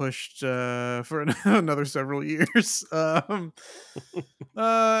get pushed for another several years. And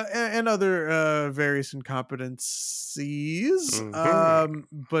other various incompetencies. Hmm.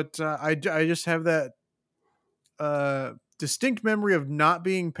 But I just have that distinct memory of not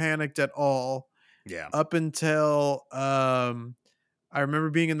being panicked at all Yeah. up until I remember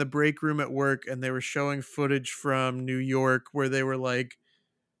being in the break room at work, and they were showing footage from New York where they were like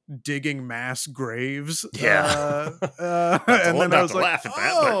digging mass graves. Yeah. And then I Not was to like, laugh at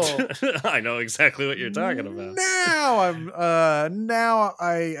that, oh, but I know exactly what you're talking about. now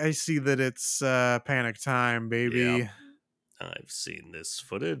I see that it's panic time, Yeah. baby. I've seen this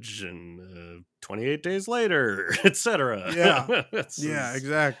footage and 28 days later, etc. Yeah. This Yeah, is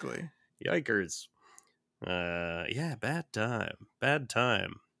exactly. yikers. Yeah, bad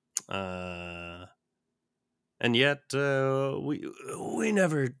time. Uh, and yet we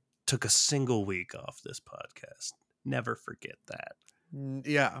never took a single week off this podcast. Never forget that.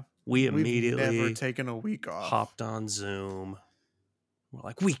 Yeah. We We've never immediately taken a week off. hopped on Zoom. We're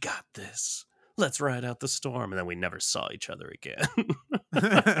like, we got this. Let's ride out the storm. And then we never saw each other again.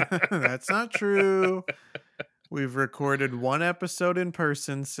 That's not true. We've recorded one episode in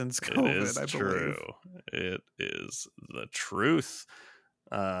person since It COVID, is I true. believe. It is the truth.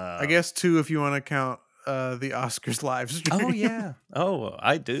 I Um, guess two if you want to count the Oscars live oh, stream. yeah. Oh,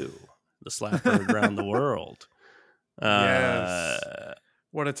 I do. The slap heard round the world. Yes. Uh,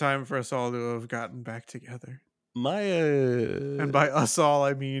 What a time for us all to have gotten back together. my, And by us all,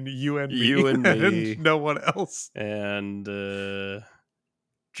 I mean you and you me and and me no one else. and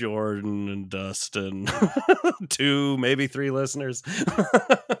Jordan and Dustin, two, maybe three listeners.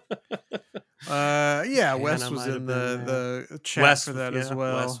 Yeah, Wes Hannah was might have in been there. the chat for that as Wes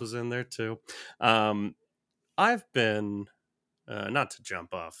well. was in there too. Um, I've been not to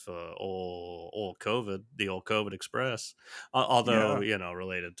jump off old COVID, the old COVID Express, although Yeah.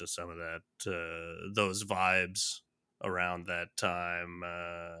 related to some of that those vibes. around that time.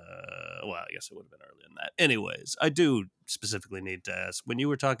 Well, I guess it would have been earlier than that. Anyways, I do specifically need to ask, when you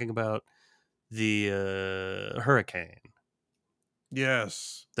were talking about the hurricane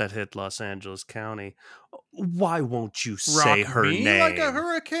Yes. that hit Los Angeles County, why won't you say Rock her me like a name?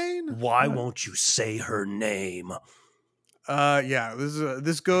 hurricane? Why What? won't you say her name? Yeah,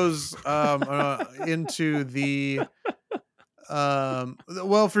 this goes into the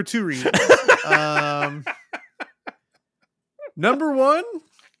well, for two reasons. Number one,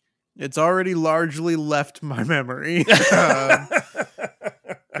 it's already largely left my memory.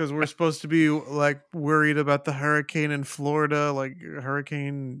 Because we're supposed to be like worried about the hurricane in Florida, like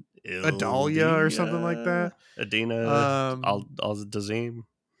Hurricane Adalia or something like that. Adina Um, Al Dazim.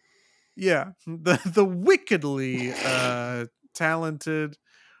 yeah, the wickedly talented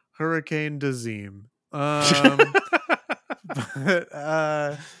Hurricane Dazim. But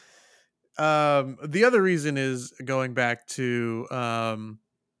the other reason is going back to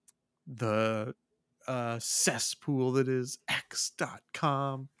the cesspool that is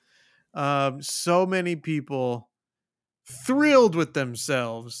X.com. So many people thrilled with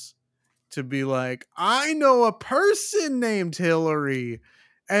themselves to be like, I know a person named Hillary,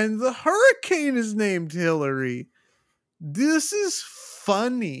 and the hurricane is named Hillary. This is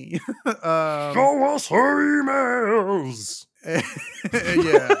funny. Show us her emails.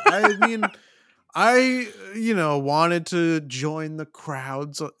 Yeah, I mean, I wanted to join the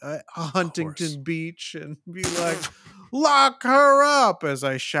crowds at Of course. Huntington Beach and be like, lock her up as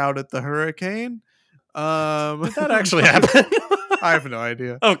I shout at the hurricane. Did that actually But happen? I have no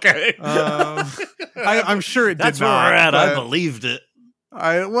idea. Okay. I'm sure it did That's where we're not, at. I but believed it.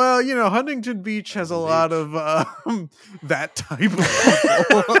 Huntington Beach has a Huntington lot Beach. of that type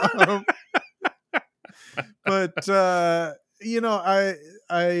of people. But I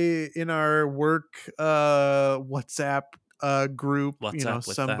in our work WhatsApp group, What's up with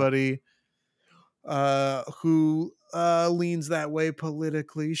that? somebody who leans that way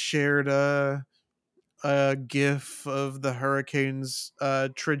politically shared a gif of the hurricane's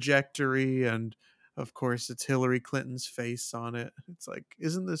trajectory, and of course it's Hillary Clinton's face on it. It's like,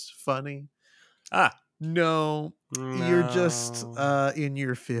 isn't this funny? Ah, No, you're just no. in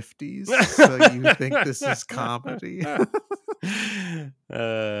your 50s, so you think this is comedy.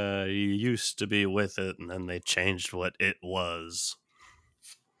 You used to be with it, and then they changed what it was.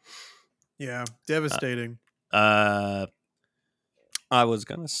 Yeah, Uh, devastating. I was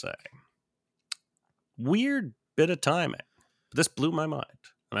gonna say, weird bit of timing. This blew my mind,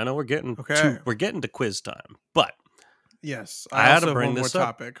 and I know Okay. we're getting to quiz time, but Yes, I I had to also have bring one more this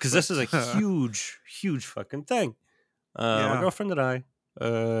up topic, because but this is a huge fucking thing. My yeah. girlfriend and I,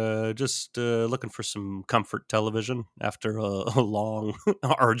 just looking for some comfort television after a long,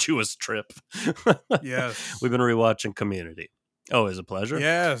 arduous trip. We've Yes. been rewatching Community. Always a pleasure.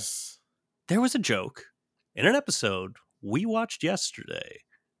 Yes. There was a joke in an episode we watched yesterday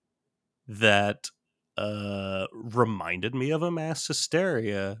that reminded me of a mass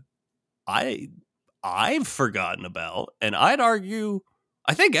hysteria I I've forgotten about, and I'd argue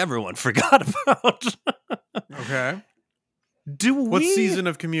I think everyone forgot about. Okay. Do What we? season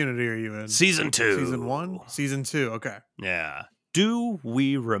of Community are you in? Season Season 2. 1? Season 2. Okay. Yeah. Do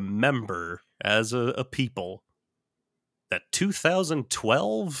we remember as a people that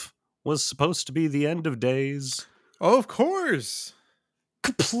 2012 was supposed to be the end of days? Oh, of course.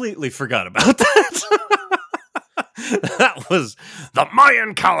 Completely forgot about that. That was the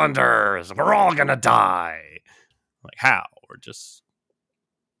Mayan calendars. We're all gonna die. Like, how? We're just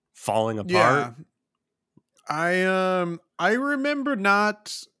falling apart? Yeah. I remember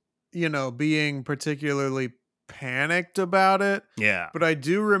not, being particularly panicked about it, Yeah. but I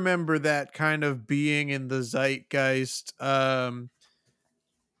do remember that kind of being in the zeitgeist.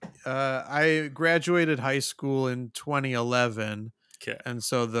 I graduated high school in 2011, Okay. and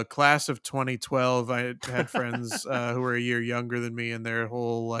so the class of 2012, I had friends who were a year younger than me, and their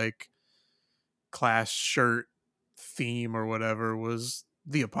whole like class shirt theme or whatever was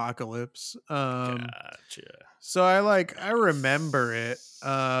the apocalypse. Gotcha. So I Nice. remember it.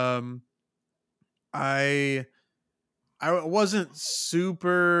 I wasn't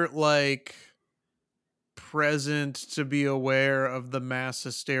super like present to be aware of the mass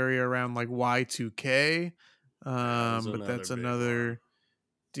hysteria around like Y2K. That was But another that's big one. another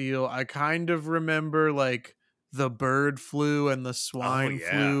deal. I kind of remember like the bird flu and the Oh swine yeah.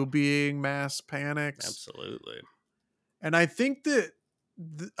 flu being mass panics. Absolutely. And I think that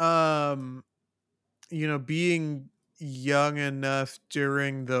being young enough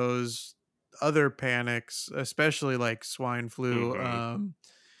during those other panics, especially like swine flu, Mm-hmm.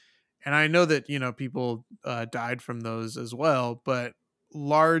 And I know that, people died from those as well, but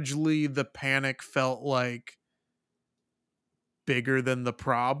largely the panic felt like bigger than the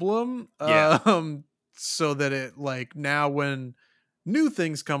problem. Yeah. So that it, like, now when new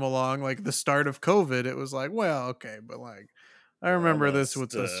things come along, like the start of COVID, it was like, well, okay, but like I We're remember this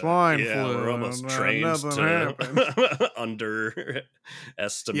almost, with the swine yeah, we're flu almost and trained nothing to happened.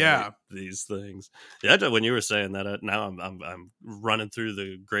 underestimate Yeah, these things. Yeah, when you were saying that, now I'm running through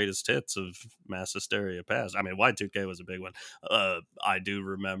the greatest hits of Mass Hysteria past. I mean, Y2K was a big one. I do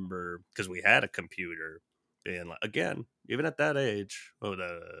remember because we had a computer being like, again, even at that age,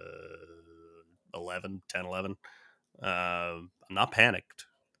 11, 10, 11. I'm not panicked,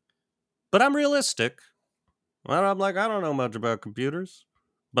 but I'm realistic. Well, I'm like, I don't know much about computers,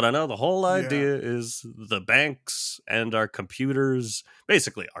 but I know the whole yeah, idea is the banks and our computers.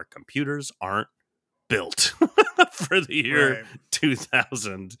 Basically, our computers aren't built for the year right.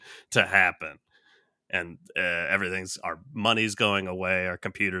 2000 to happen. And everything's, our money's going away. Our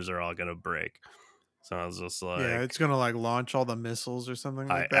computers are all going to break. So I was just Yeah, like, it's gonna like launch all the missiles or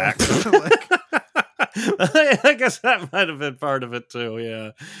something I like that. act. Like, I guess that might have been part of it too.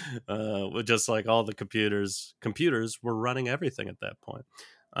 Yeah, with just like all the computers were running everything at that point.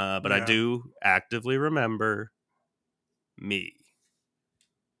 But I yeah. do actively remember me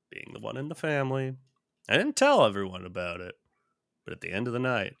being the one in the family. I didn't tell everyone about it, but at the end of the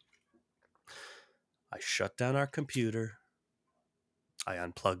night, I shut down our computer. I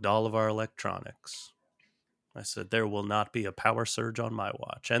unplugged all of our electronics. I said there will not be a power surge on my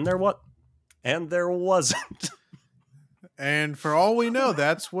watch, and there what? And there wasn't. And for all we know,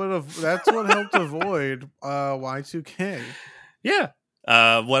 that's what helped avoid Y2K. Yeah.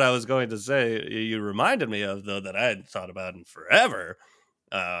 What I was going to say, you reminded me of, though, that I hadn't thought about in forever,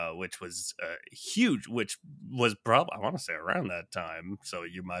 which was huge, which was probably, I want to say, around that time. So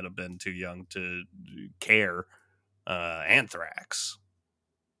you might have been too young to care. Anthrax.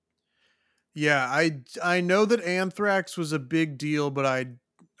 Yeah, I know that anthrax was a big deal, but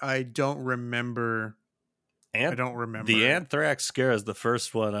I don't remember. I don't The remember it. anthrax scare is the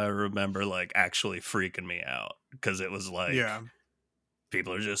first one I remember, like, actually freaking me out because it was like, Yeah.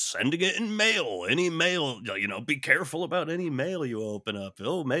 people are just sending it in mail. Any mail, be careful about any mail you open up.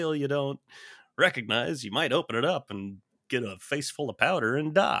 Oh, mail you don't recognize, you might open it up and get a face full of powder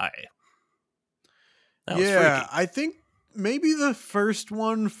and die. That was Yeah, freaky. I think maybe the first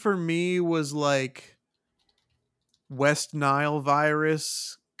one for me was like West Nile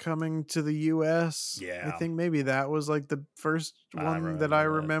virus coming to the US. I Yeah, think maybe that was like the first I one that I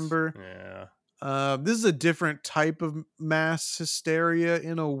remember that. remember. Yeah. This is a different type of mass hysteria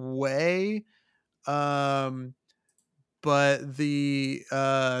in a way. Um, but the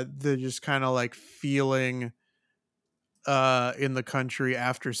just kind of like feeling in the country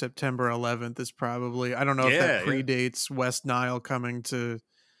after September 11th is probably, I don't know if that Yeah, yeah. predates West Nile coming to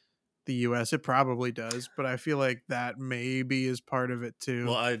the US. It probably does, but I feel like that maybe is part of it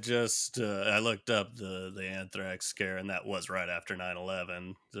Well, too. I looked up the anthrax scare, and that was right after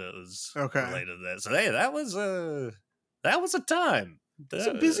 9/11. So it was Okay. related to that. So hey, that was a time. It's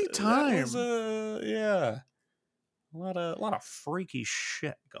a busy That was time. yeah. A lot of freaky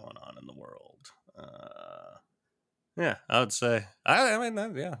shit going on in the world. Yeah, I would say. I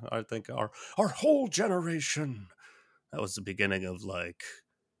mean, yeah, I think our whole generation. That was the beginning of, like,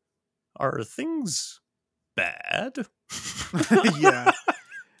 are things bad? Yeah.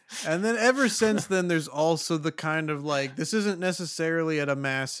 And then ever since then, there's also the kind of like, this isn't necessarily at a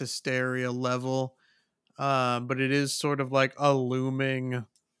mass hysteria level, but it is sort of like a looming,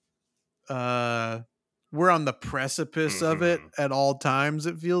 uh, we're on the precipice of it Hmm. at all times,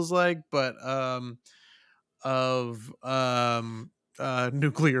 it feels like, but of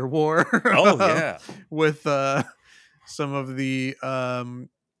nuclear war Oh yeah, with some of the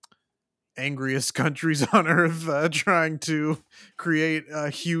angriest countries on earth trying to create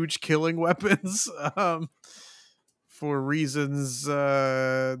huge killing weapons for reasons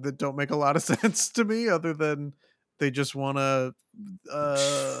that don't make a lot of sense to me, other than they just want to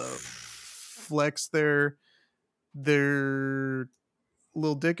flex their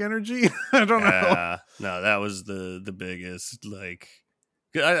little dick energy. I don't know. yeah. No, that was the biggest. Like,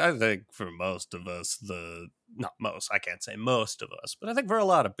 I think for most of us, the not most. I can't say most of us, but I think for a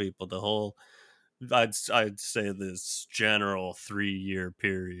lot of people, the whole I'd say this general 3 year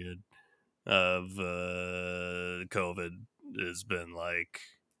period of COVID has been like,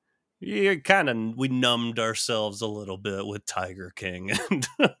 yeah, kind of, we numbed ourselves a little bit with Tiger King and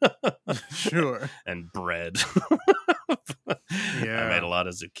Sure. and bread. I made Yeah. a lot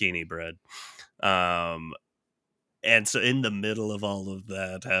of zucchini bread. Um, And so in the middle of all of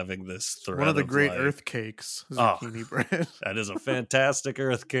that, having this One of thread the of great like, earth cakes, oh, zucchini bread. that is a fantastic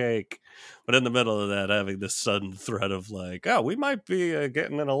earth cake. But in the middle of that, having this sudden threat of like, oh, we might be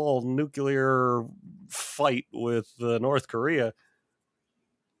getting in a little nuclear fight with North Korea.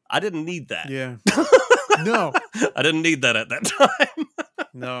 I didn't need that. Yeah. No. I didn't need that at that time.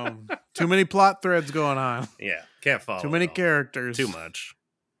 No. Too many plot threads going on. Yeah, can't Too follow it many all. characters. Too much.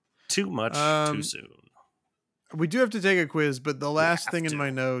 Too soon. We do have to take a quiz, but the We last have thing in my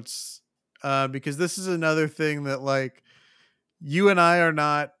to. notes, because this is another thing that like you and I are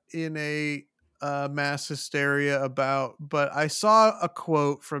not in a mass hysteria about, but I saw a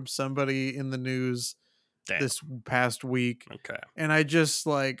quote from somebody in the news Damn. this past week, Okay. and I just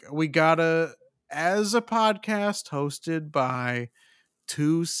like we gotta, as a podcast hosted by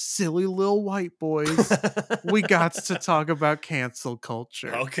two silly little white boys, we got to talk about cancel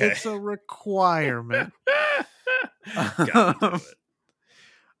culture. Okay. It's a requirement. Gotta do it.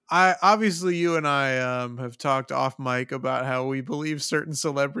 I obviously you and I have talked off mic about how we believe certain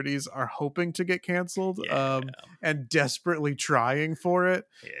celebrities are hoping to get canceled, Yeah. and desperately trying for it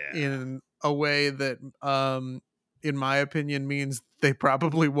Yeah. in a way that in my opinion means they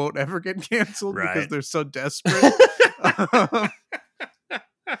probably won't ever get canceled because Right. they're so desperate.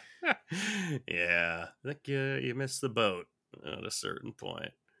 Yeah. I think you missed the boat at a certain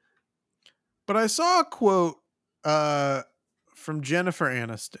point. But I saw a quote from Jennifer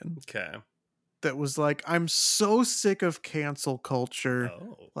Aniston Okay. that was like, I'm so sick of cancel culture.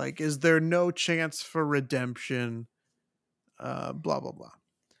 Oh. Like, is there no chance for redemption? Blah, blah, blah.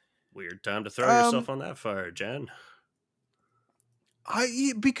 Weird time to throw yourself on that fire, Jen.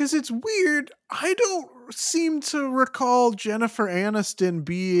 Because it's weird. I don't seem to recall Jennifer Aniston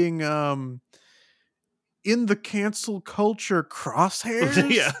being in the cancel culture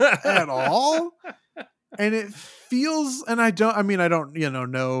crosshairs at all. And it feels, and I don't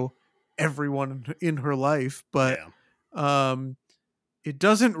know everyone in her life, but it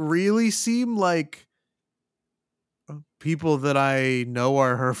doesn't really seem like people that I know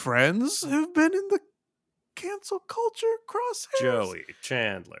are her friends have been in the cancel culture crosshairs. Joey,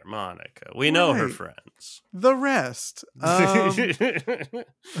 Chandler, Monica. We know her friends. The rest. But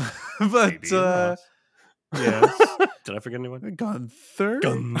yes. Did I forget anyone? Gunther.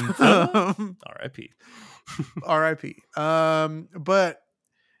 R.I.P. R.I.P. But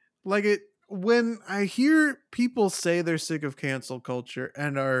like it, when I hear people say they're sick of cancel culture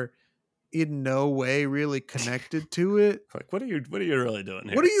and are in no way really connected to it, like what are you really doing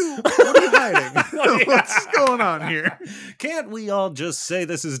here? What are you hiding? What's going on here? Can't we all just say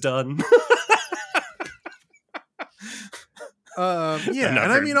this is done?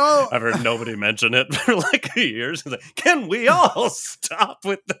 Yeah, I've heard nobody mention it for like years. Like, can we all stop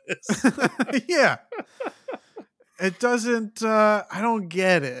with this? Yeah. It doesn't, I don't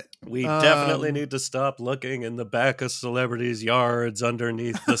get it. We definitely need to stop looking in the back of celebrities' yards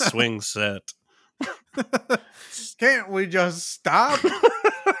underneath the swing set. Can't we just stop?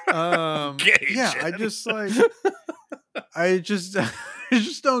 Yeah, I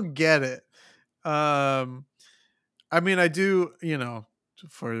just don't get it. I mean, I do,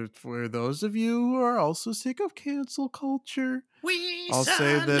 for those of you who are also sick of cancel culture, I'll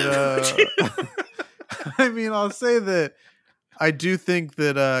say that I'll say that I do think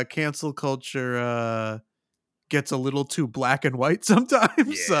that cancel culture gets a little too black and white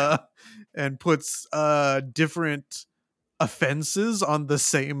sometimes, and puts different offenses on the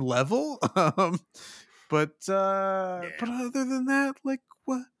same level. But other than that, like,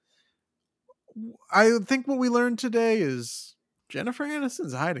 what? I think what we learned today is Jennifer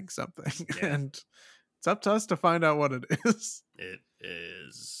Aniston's hiding something, and it's up to us to find out what it is. It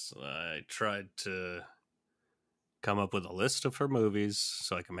is. I tried to come up with a list of her movies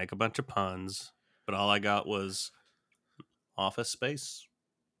so I can make a bunch of puns, but all I got was Office Space,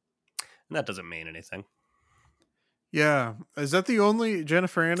 and that doesn't mean anything. Yeah, is that the only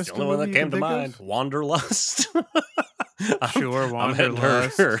Jennifer Aniston? The only one that came to mind, Wanderlust. Sure,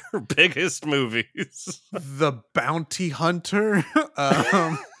 Wanderlust. I'm her biggest movies. The Bounty Hunter.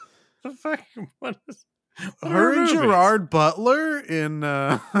 What is her and Gerard Butler in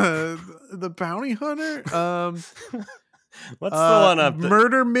The Bounty Hunter. What's the one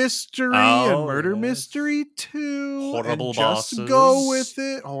Murder Mystery and Murder Mystery 2. Horrible Bosses. Just go with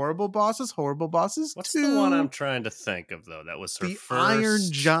it. Horrible Bosses 2. What's the one I'm trying to think of, though? That was her first. Iron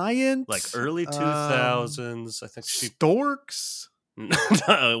Giant. Like early 2000s. I think Storks. No,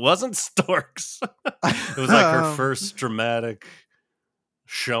 it wasn't Storks. It was like her first dramatic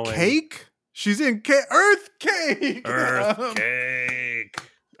showing. Cake? She's in Earth Cake. Earth Cake.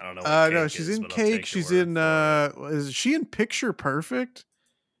 I don't know what No, Cake she's is, in but I'll Cake. take your She's word in, for it. is she in Picture Perfect?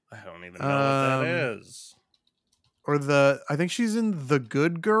 I don't even know what that Um, is. or I think she's in The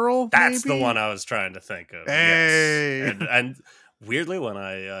Good Girl, That's the one maybe? I was trying to think of. Yes, Hey! and weirdly, when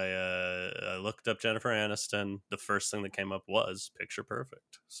I looked up Jennifer Aniston, the first thing that came up was Picture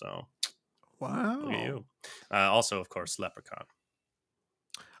Perfect. So look at Wow. you. Also, of course, Leprechaun.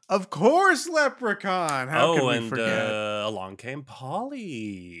 Of course, Leprechaun! How could Oh, we and forget? Along Came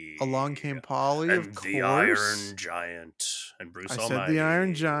Polly. Along Came Polly, of And the course. Iron Giant and I Bruce said the Iron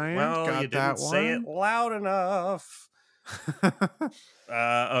Almighty. Giant. Well, you Got didn't that say it one. loud enough.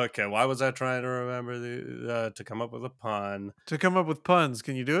 Okay, why was I trying to remember to come up with a pun? To come up with puns,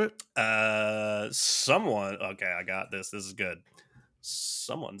 can you do it? Someone. Okay, I got this. This is good.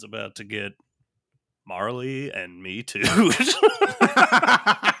 Someone's about to get Marley and me too.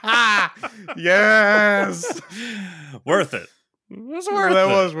 Yes. Worth it. It was worth That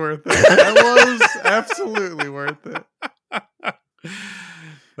it. was worth it. That was absolutely worth it.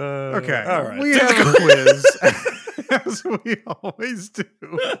 Okay, All right. we have a quiz, as we always do.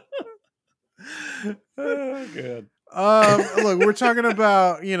 Oh, good. Look, we're talking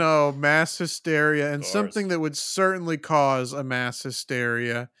about, mass hysteria, Of and something course. that would certainly cause a mass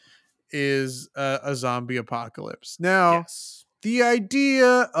hysteria is a zombie apocalypse. Now, Yes. the idea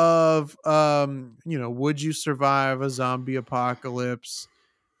of, would you survive a zombie apocalypse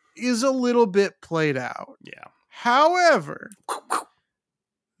is a little bit played out. Yeah. However,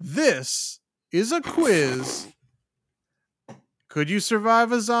 this is a quiz. Could you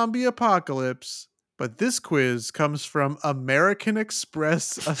survive a zombie apocalypse? But this quiz comes from American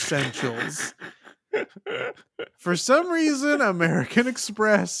Express Essentials. For some reason, American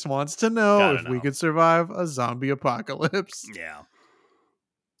Express wants to know Gotta if we know. could survive a zombie apocalypse. Yeah.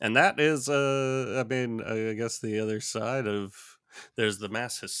 And that is, I mean, I guess the other side of there's the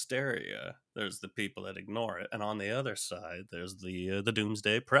mass hysteria. There's the people that ignore it, and on the other side, there's the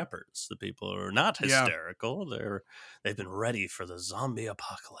doomsday preppers. The people who are not Yeah. hysterical. They've been ready for the zombie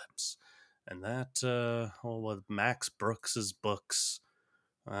apocalypse, and that with Max Brooks's books,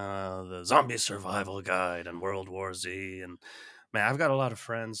 the Zombie Survival Guide and World War Z, and man, I've got a lot of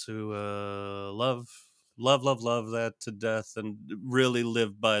friends who love that to death and really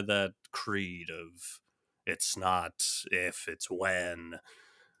live by that creed of it's not if, it's when.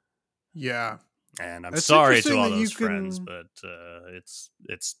 Yeah. And I'm It's sorry to interesting all that you those friends, can. but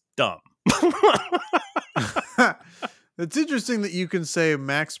it's dumb. It's interesting that you can say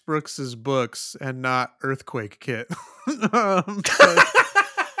Max Brooks's books and not Earthquake Kit.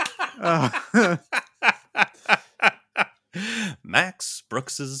 But, uh, Max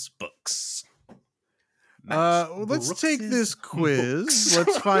Brooks's books. Max let's take Brooks's this quiz. books.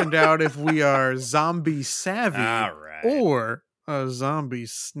 Let's find out if we are zombie savvy All right. or a zombie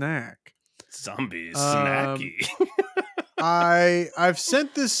snack. Zombie Um, snacky. I've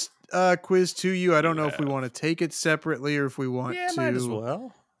sent this quiz to you. I don't You know if we have. want to take it separately or if we want Yeah, might as to.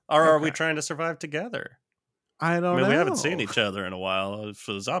 well. Or are we Okay. trying to survive together? I I don't mean, we haven't seen know. each other in a while. If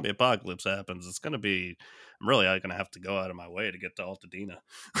the zombie apocalypse happens, it's going to be. I'm really going to have to go out of my way to get to Altadena.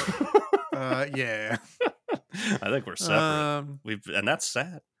 Yeah. I think we're separate. And that's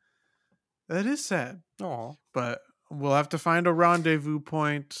sad. That is sad, Oh, but we'll have to find a rendezvous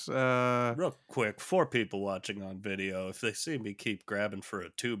point. real quick, 4 people watching on video. If they see me keep grabbing for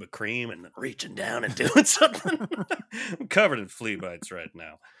a tube of cream and reaching down and doing something, I'm covered in flea bites right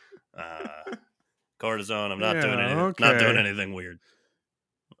now. Cortisone. I'm not doing Yeah, anything. Not doing okay. anything weird.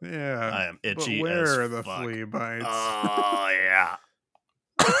 Yeah. I am But itchy as where are the fuck. flea bites? Oh yeah.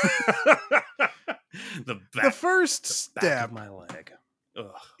 The first back of step my leg. Ugh.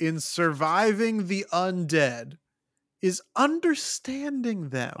 in surviving the undead is understanding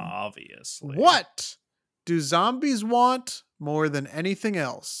them. Obviously. What do zombies want more than anything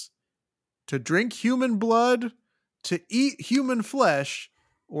else? To drink human blood, to eat human flesh,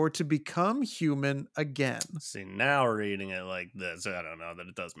 or to become human again? See, now reading it like this, I don't know that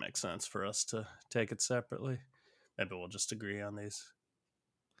it does make sense for us to take it separately. Maybe we'll just agree on these.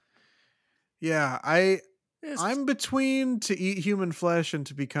 Yeah, It's, I'm between to eat human flesh and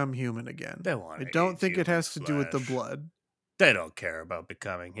to become human again. they want I to don't eat think it human has to do with the flesh. blood. They don't care about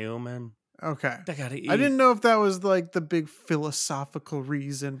becoming human. Okay. They gotta I eat. didn't know if that was like the big philosophical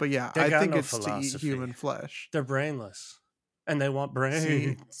reason, but yeah, They I got think no it's to eat philosophy. human flesh. They're brainless. And they want See,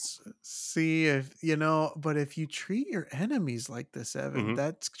 brains. if but if you treat your enemies like this, Evan, Mhm.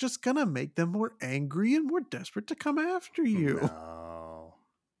 that's just gonna make them more angry and more desperate to come after you. No.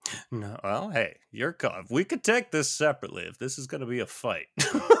 No. Well, hey, your call. If we could take this separately, if this is going to be a fight,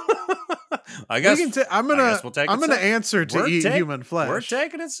 I We guess can. I guess we'll take I'm it. gonna answer to eat human We're flesh.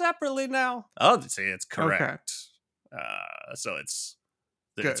 taking it separately now. Oh, see, it's Okay, correct. So it's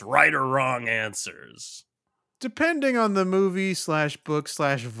good. right or wrong answers. Depending on the movie slash book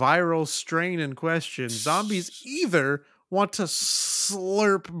slash viral strain in question, zombies either want to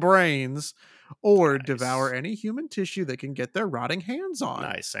slurp brains or devour Nice, any human tissue they can get their rotting hands on.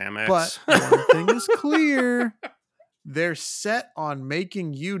 nice, But Amex. one thing is clear, they're set on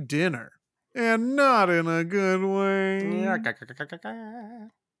making you dinner. And not in a good way.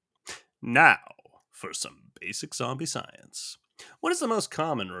 Now for some basic zombie science. What is the most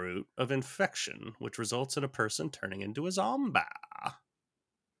common route of infection which results in a person turning into a zombie?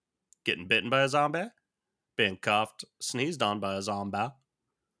 Getting bitten by a zombie? Being coughed, sneezed on by a zombie?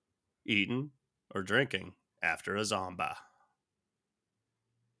 Eating or drinking after a zombie?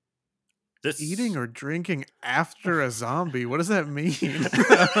 Eating This. or drinking after a zombie. What does that mean?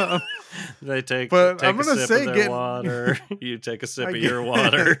 They But I'm take a gonna sip of say their getting. water. You take a sip I of your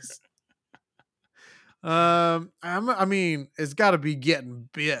water. guess. I mean, it's got to be getting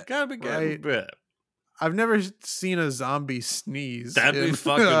bit, Gotta be getting right? bit. I've never seen a zombie sneeze. That'd be In,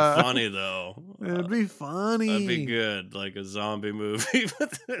 fucking funny though. it'd be That'd be funny. good, like a zombie movie,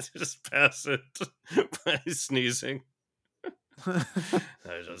 but just pass it by sneezing. I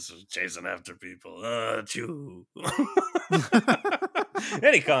just chasing after people. Chew.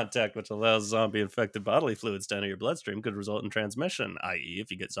 Any contact which allows zombie-infected bodily fluids to enter your bloodstream could result in transmission, i.e., if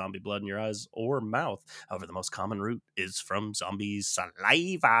you get zombie blood in your eyes or mouth. However, the most common route is from zombie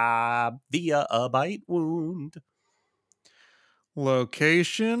saliva via a bite wound.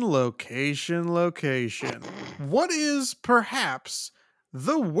 Location, location, location. What is perhaps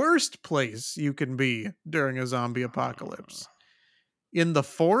the worst place you can be during a zombie apocalypse? In the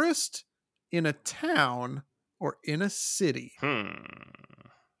forest, in a town, or in a city?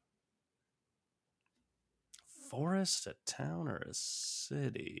 Forest, a town, or a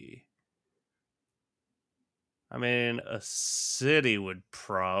city? I mean, a city would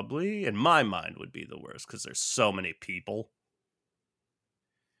probably, in my mind, would be the worst because there's so many people.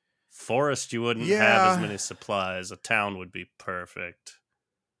 Forest, you wouldn't have as Yeah. many supplies. A town would be perfect.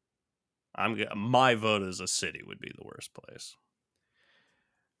 My vote is a city would be the worst place.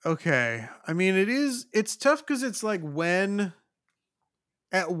 Okay. I mean, it's tough because it's like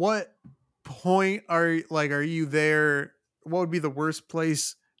at what point are you there? What would be the worst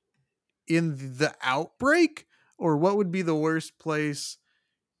place in the outbreak? Or what would be the worst place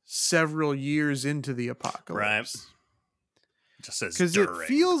several years into the Right? apocalypse? It just says Because it during.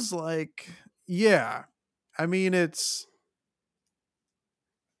 feels like, yeah. I mean,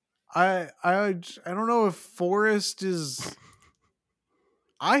 I don't know if forest is.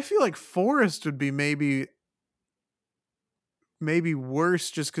 I feel like forest would be maybe worse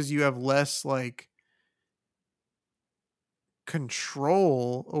just because you have less like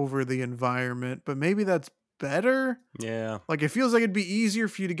control over the environment, but maybe that's better. Yeah. Like it feels like it'd be easier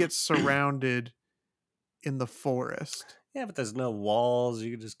for you to get surrounded in the forest. Yeah, but there's no walls.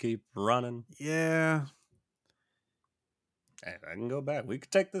 You can just keep running. Yeah. Hey, I can go back. We could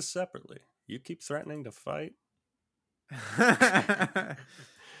take this separately. You keep threatening to fight.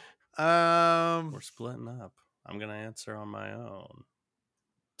 We're splitting up. I'm going to answer on my own.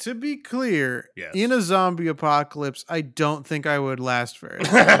 To be clear, Yes. in a zombie apocalypse, I don't think I would last very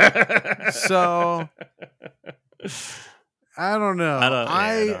long. So I don't know.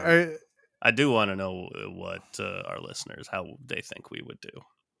 I do want to know what our listeners, how they think we would do.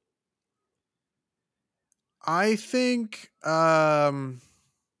 I think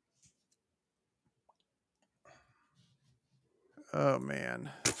oh man.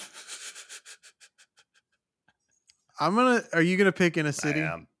 Are you gonna pick in a city?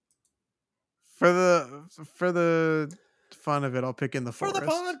 I am. For the fun of it, I'll pick in the forest. For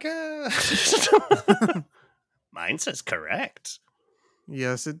the podcast. Mine says correct.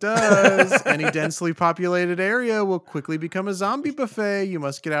 Yes, it does. Any densely populated area will quickly become a zombie buffet. You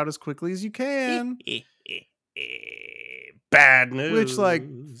must get out as quickly as you can. Bad news. Which, like,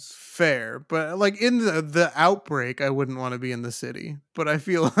 fair. But, like, in the outbreak, I wouldn't want to be in the city. But I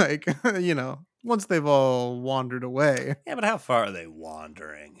feel like, once they've all wandered away. Yeah, but how far are they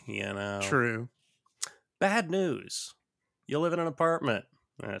wandering, True. Bad news. You live in an apartment.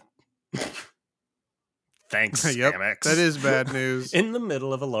 Thanks, Yep, Amex. that is bad news. In the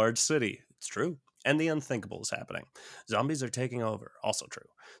middle of a large city. It's true. And the unthinkable is happening. Zombies are taking over. Also true.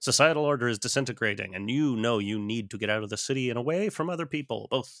 Societal order is disintegrating, and you need to get out of the city and away from other people,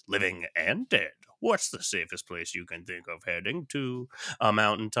 both living and dead. What's the safest place you can think of heading to? A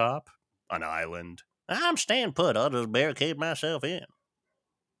mountaintop? An island? I'm staying put. I'll just barricade myself in.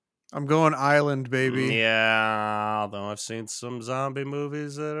 I'm going island, baby. Yeah, although I've seen some zombie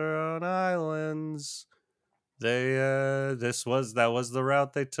movies that are on islands. They that was the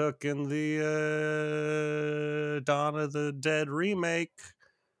route they took in the Dawn of the Dead remake.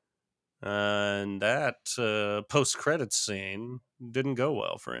 And that post credits scene didn't go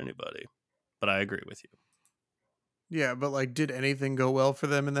well for anybody. But I agree with you. Yeah, but like, did anything go well for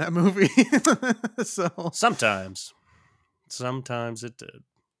them in that movie? So Sometimes it did.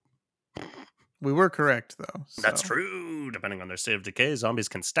 we were correct though. That's So true. Depending on their state of decay, zombies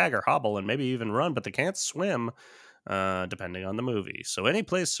can stagger, hobble, and maybe even run, but they can't swim, depending on the movie. So any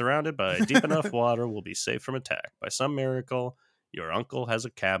place surrounded by deep enough water will be safe from attack. By some miracle, your uncle has a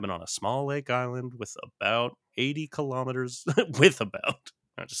cabin on a small lake island with about 80 kilometers,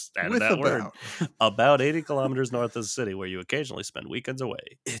 I just added with that word, about. about 80 kilometers north of the city where you occasionally spend weekends away.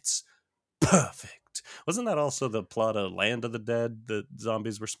 It's perfect. Wasn't that also the plot of Land of the Dead? The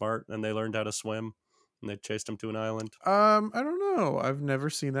zombies were smart and they learned how to swim and they chased them to an island. I don't know. I've never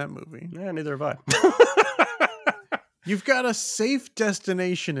seen that movie. Yeah, neither have I. You've got a safe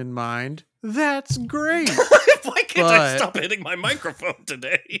destination in mind. That's great. Why can't I But stop hitting my microphone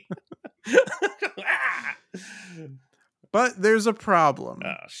today? Ah! but there's a problem.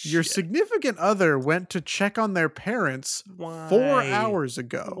 Oh, Your shit. significant other went to check on their parents 4 Why? hours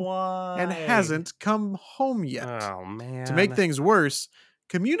ago and Why? hasn't come home yet. Oh, To make man. things worse,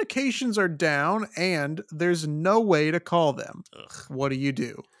 communications are down and there's no way to call them. Ugh. What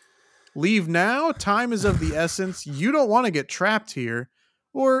do? Leave now? Time is of the essence. You don't want to get trapped here.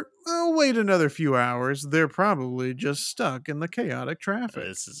 Or wait another few hours. They're probably just stuck in the chaotic traffic.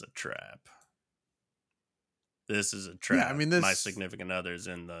 This is a trap. This is a Yeah, I trap. mean My this. significant other's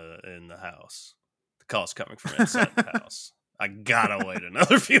in the house. The call's coming from inside the house. I gotta wait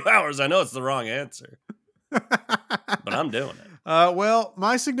another few hours. I know it's the wrong answer, but I'm doing it. Well,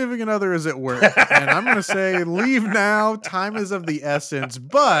 my significant other is at work, and I'm going to say leave now. Time is of the essence,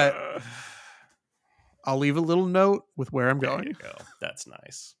 but I'll leave a little note with where I'm There going. you go. That's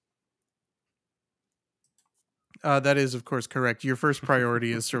nice. That is, of course, correct. Your first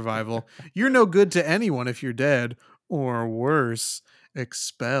priority is survival. You're no good to anyone if you're dead, or worse,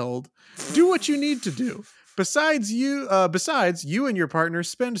 expelled. Do what you need to do. Besides, you and your partner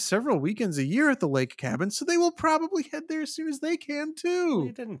spend several weekends a year at the lake cabin, so they will probably head there as soon as they can Well, you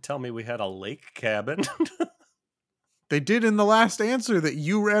too. didn't tell me we had a lake cabin. They did in the last answer that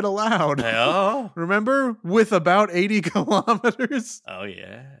you read aloud. Oh, Remember? With about 80 kilometers. oh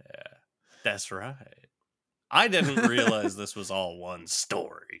yeah, that's right. I didn't realize this was all one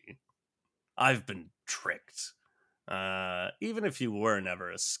story. I've been tricked. Even if you were never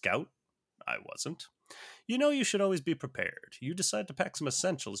a scout, I wasn't. You know you should always be prepared. You decide to pack some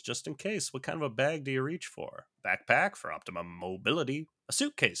essentials just in case. What kind of a bag do you reach for? Backpack for optimum mobility, a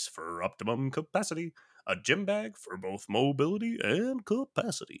suitcase for optimum capacity, a gym bag for both mobility and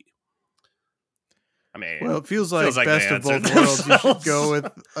capacity. I Well, mean, it feels feels like like they best of answered both worlds. You should go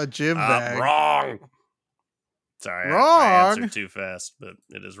themselves. with a gym I'm bag. wrong. Sorry, I Wrong. answered too fast, but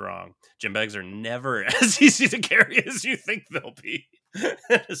it is wrong. Gym bags are never as easy to carry as you think they'll be.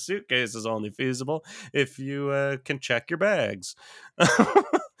 A suitcase is only feasible if you can check your bags. A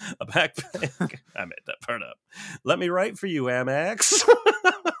backpack. I made that part up. Let me write for you, Amex.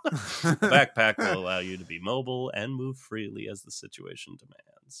 A backpack will allow you to be mobile and move freely as the situation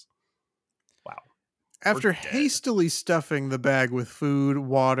demands. Wow. After dead. hastily stuffing the bag with food,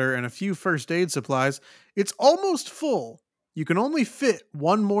 water, and a few first aid supplies, it's almost full. You can only fit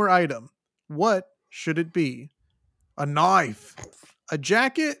one more item. What should it be? A knife, a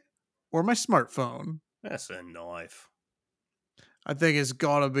jacket, or my smartphone? That's a knife. I think it's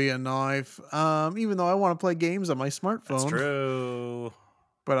gotta be a knife. Even though I want to play games on my That's smartphone, true.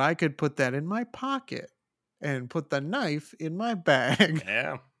 but I could put that in my pocket and put the knife in my bag.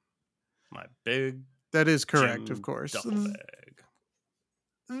 Yeah. My big That is correct, of gym course. duffel bag.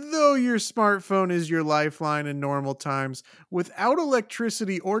 Though your smartphone is your lifeline in normal times, without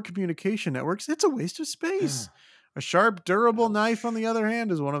electricity or communication networks, it's a waste of space. A sharp, durable knife, on the other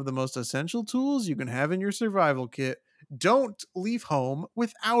hand, is one of the most essential tools you can have in your survival kit. Don't leave home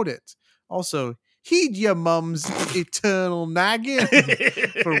without it. Also, heed your mum's eternal nagging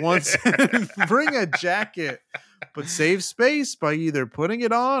for once. Bring a jacket, but save space by either putting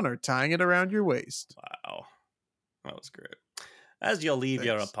it on or tying it around your waist. Wow. That was great. As you leave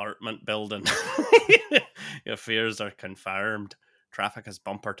your Thanks. apartment building, your fears are confirmed. Traffic is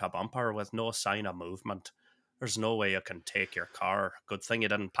bumper to bumper with no sign of movement. There's no way you can take your car. Good thing you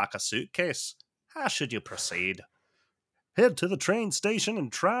didn't pack a suitcase. How should you proceed? Head to the train station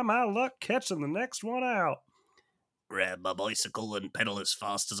and try my luck catching the next one out. grab my bicycle and pedal as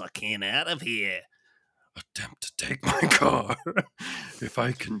fast as I can out of here. Attempt to take my car. If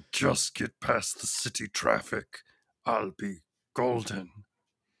I can just get past the city traffic, I'll be golden.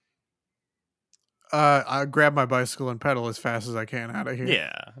 I grab my bicycle and pedal as fast as I can out of here.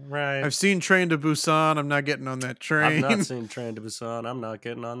 Yeah, right. I've seen Train to Busan. I'm not getting on that train. I've not seen Train to Busan. I'm not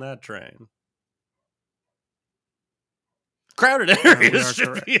getting on that train. Crowded areas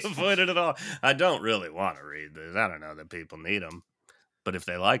should be avoided at all. I don't really want to read this. I don't know that people need them. But if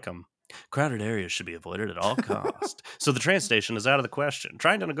they like them, crowded areas should be avoided at all cost. So the train station is out of the question.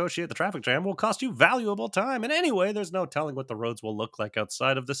 Trying to negotiate the traffic jam will cost you valuable time. And anyway, there's no telling what the roads will look like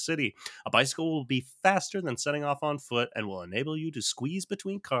outside of the city. A bicycle will be faster than setting off on foot and will enable you to squeeze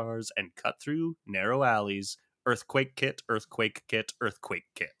between cars and cut through narrow alleys. Earthquake kit, earthquake kit, earthquake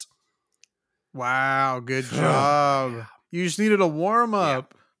kit. Wow, good job. You just needed a warm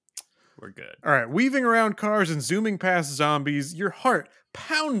up. Yeah, we're good. All right, weaving around cars and zooming past zombies, your heart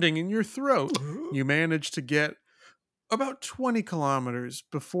pounding in your throat. You manage to get about 20 kilometers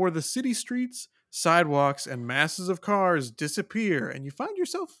before the city streets, sidewalks, and masses of cars disappear, and you find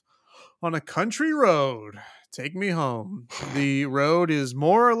yourself on a country road. Take me home. The road is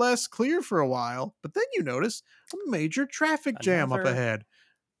more or less clear for a while, but then you notice a major traffic jam up ahead.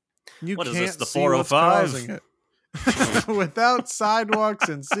 You what can't is this, the see 405? what's causing it. Without sidewalks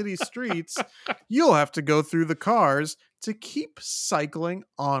and city streets, you'll have to go through the cars to keep cycling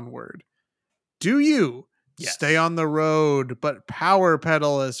onward. Do you stay on the road but power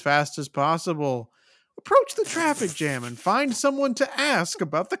pedal as fast as possible? Approach the traffic jam and find someone to ask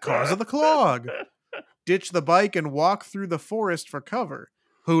about the cause of the clog. Ditch the bike and walk through the forest for cover.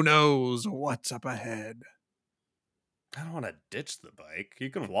 Who knows what's up ahead? I don't want to ditch the bike. You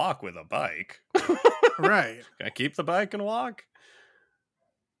can walk with a bike. Right. Can I keep the bike and walk?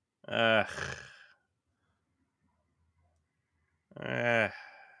 I'm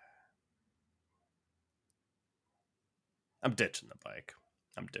ditching the bike.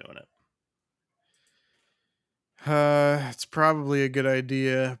 I'm doing it. It's probably a good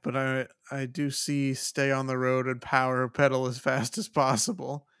idea, but I do see stay on the road and power pedal as fast as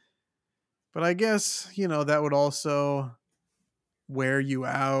possible. But I guess, that would also wear you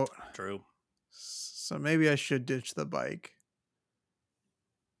out. True. So maybe I should ditch the bike.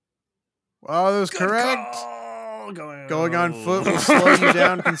 Well, that was Good correct. Call. Going on foot will slow you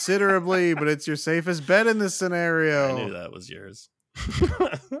down considerably, but it's your safest bet in this scenario. I knew that was yours.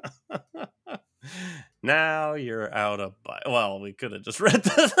 Now you're out of bike. Well, we could have just read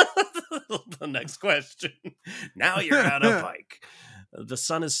the next question. Now you're out of bike. The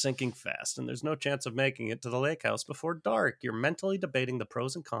sun is sinking fast, and there's no chance of making it to the lake house before dark. You're mentally debating the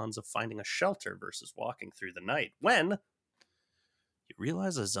pros and cons of finding a shelter versus walking through the night when you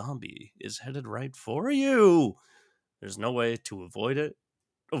realize a zombie is headed right for you. There's no way to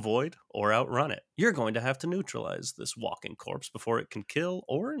avoid or outrun it. You're going to have to neutralize this walking corpse before it can kill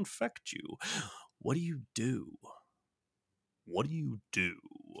or infect you. What do you do? What do you do?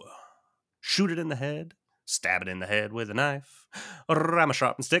 Shoot it in the head? Stab it in the head with a knife? Ram a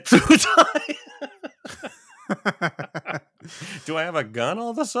sharpened stick through its eye? Do I have a gun all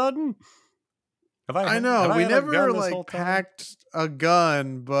of a sudden? I know, we never packed a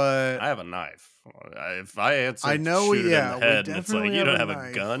gun, but I have a knife. If I had to shoot it in the head, and it's like, you don't have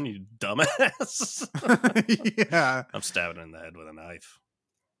a gun, you dumbass. Yeah. I'm stabbing it in the head with a knife.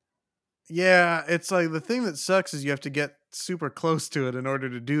 Yeah, it's like the thing that sucks is you have to get super close to it in order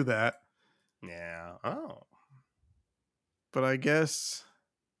to do that. Yeah. Oh. But I guess,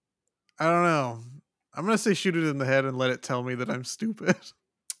 I don't know. I'm going to say shoot it in the head and let it tell me that I'm stupid.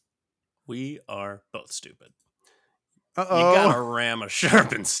 We are both stupid. Uh-oh. You gotta ram a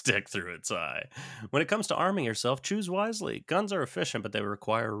sharpened stick through its eye. When it comes to arming yourself, choose wisely. Guns are efficient, but they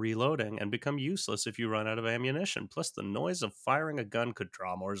require reloading and become useless if you run out of ammunition. Plus, the noise of firing a gun could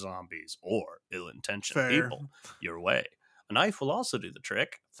draw more zombies or ill-intentioned people your way. A knife will also do the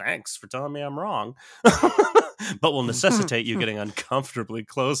trick. Thanks for telling me I'm wrong. But will necessitate you getting uncomfortably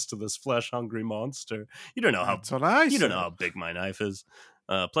close to this flesh-hungry monster. You don't know how don't know how big my knife is.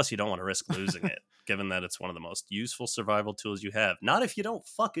 Plus, you don't want to risk losing it, given that it's one of the most useful survival tools you have. Not if you don't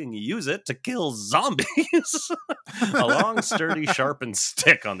fucking use it to kill zombies. A long, sturdy, sharpened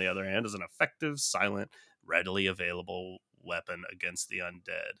stick, on the other hand, is an effective, silent, readily available weapon against the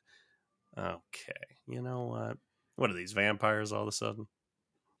undead. Okay, you know what? What are these, vampires all of a sudden?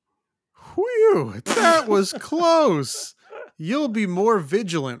 Whew, that was close. You'll be more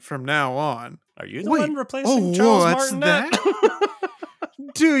vigilant from now on. Are you the one replacing Charles Martinet?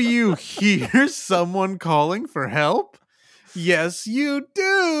 Do you hear someone calling for help? Yes, you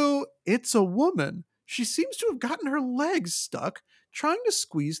do. It's a woman. she seems to have gotten her legs stuck trying to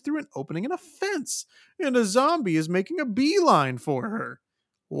squeeze through an opening in a fence, and a zombie is making a beeline for her.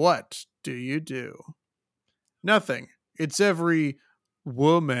 What do you do? Nothing. It's every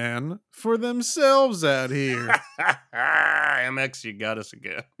woman for themselves out here. MX, you got us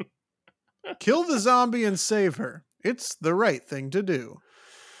again. Kill the zombie and save her. It's the right thing to do.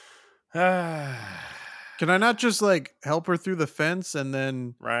 Can I not just like help her through the fence and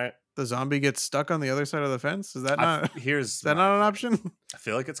then Right. the zombie gets stuck on the other side of the fence? Is that not Here's is that not an option? I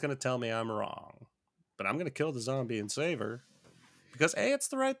feel like it's going to tell me I'm wrong, but I'm going to kill the zombie and save her because A, it's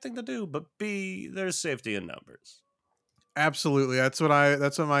the right thing to do, but B, there's safety in numbers. Absolutely. That's what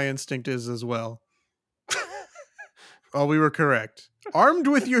my instinct is as well. Oh, we were correct. Armed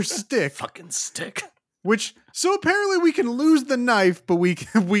with your stick. Fucking stick. Which, so apparently we can lose the knife, but we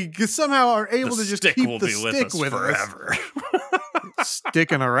somehow are able to just keep the stick with us forever.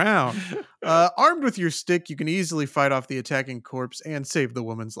 sticking around. Armed with your stick, you can easily fight off the attacking corpse and save the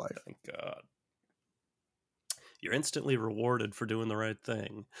woman's life. Thank God. You're instantly rewarded for doing the right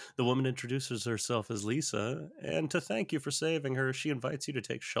thing. The woman introduces herself as Lisa, and to thank you for saving her, she invites you to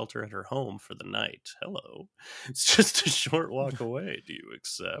take shelter at her home for the night. Hello. It's just a short walk away. Do you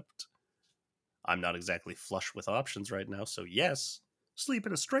accept? I'm not exactly flush with options right now, so yes. Sleep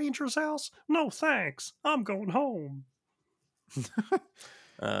in a stranger's house? No thanks. I'm going home.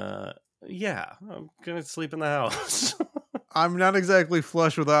 Yeah, I'm gonna sleep in the house. I'm not exactly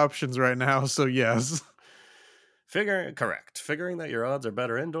flush with options right now, so yes. Correct. Figuring that your odds are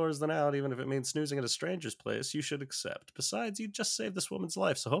better indoors than out, even if it means snoozing at a stranger's place, you should accept. Besides, you just saved this woman's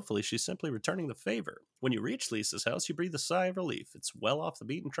life, so hopefully she's simply returning the favor. When you reach Lisa's house, you breathe a sigh of relief. It's well off the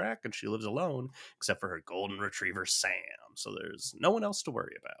beaten track, and she lives alone, except for her golden retriever, Sam, so there's no one else to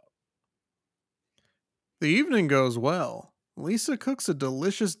worry about. The evening goes well. Lisa cooks a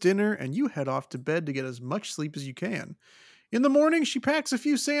delicious dinner, and you head off to bed to get as much sleep as you can. In the morning, she packs a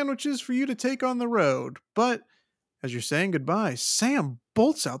few sandwiches for you to take on the road, but as you're saying goodbye, Sam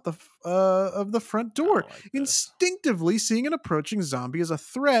bolts out of the front door, instinctively seeing an approaching zombie as a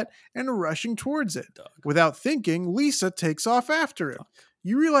threat and rushing towards it. Without thinking, Lisa takes off after him.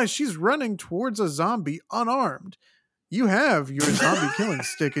 You realize she's running towards a zombie unarmed. You have your zombie killing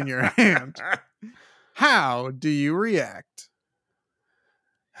stick in your hand. How do you react?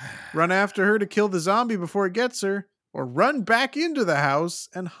 Run after her to kill the zombie before it gets her, or run back into the house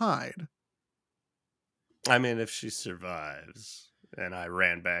and hide? I mean, if she survives and I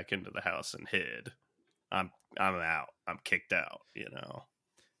ran back into the house and hid, I'm out. I'm kicked out, you know.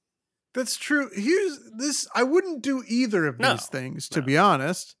 That's true. Here's this. I wouldn't do either of these things, to be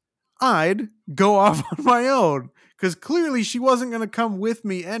honest. I'd go off on my own because clearly she wasn't going to come with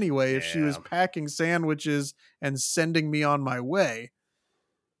me anyway if she was packing sandwiches and sending me on my way.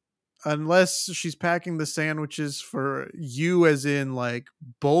 Unless she's packing the sandwiches for you, as in like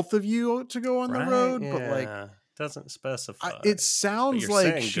both of you to go on the road, but like doesn't specify. It sounds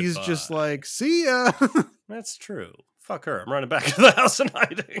like she's goodbye. Just like, see ya. That's true. Fuck her. I'm running back to the house and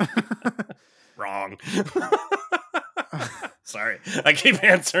hiding. Wrong. Sorry. I keep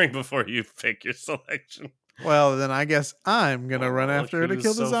answering before you pick your selection. Well, then I guess I'm going to run after her to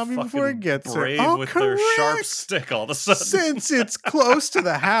kill the zombie before it gets her. Oh, with their sharp stick all of a sudden. Since it's close to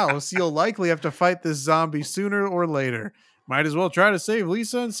the house, you'll likely have to fight this zombie sooner or later. Might as well try to save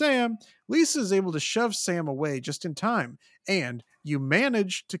Lisa and Sam. Lisa is able to shove Sam away just in time, and you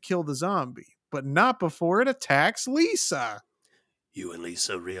manage to kill the zombie, but not before it attacks Lisa. You and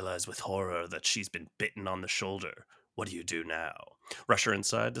Lisa realize with horror that she's been bitten on the shoulder. What do you do now? Rush her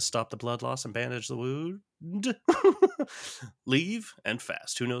inside to stop the blood loss and bandage the wound? Leave, and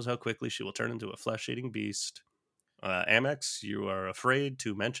fast. Who knows how quickly she will turn into a flesh-eating beast. Amex, you are afraid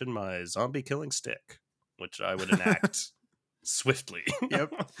to mention my zombie-killing stick, which I would enact swiftly.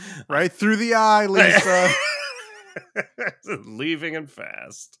 Yep. Right through the eye, Lisa. Leaving and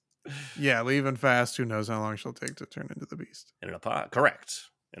fast. Yeah, leaving fast. Who knows how long she'll take to turn into the beast. Correct.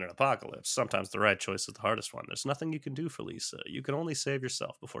 In an apocalypse, sometimes the right choice is the hardest one. There's nothing you can do for Lisa. You can only save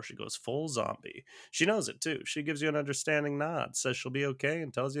yourself before she goes full zombie. She knows it, too. She gives you an understanding nod, says she'll be okay,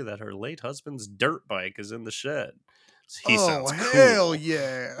 and tells you that her late husband's dirt bike is in the shed. He sounds cool. Hell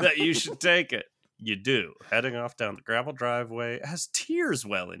yeah. That you should take it. You do. Heading off down the gravel driveway has tears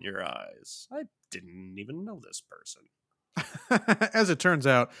well in your eyes. I didn't even know this person. As it turns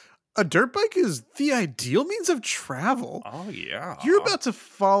out, a dirt bike is the ideal means of travel. Oh, yeah. You're about to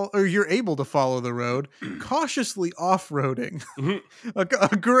follow, or you're able to follow the road, cautiously off-roading.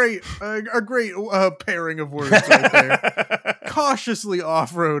 a great pairing of words right there. Cautiously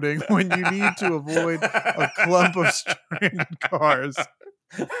off-roading when you need to avoid a clump of stranded cars.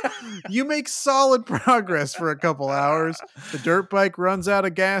 You make solid progress for a couple hours. The dirt bike runs out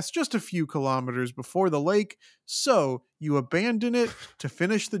of gas just a few kilometers before the lake, so you abandon it to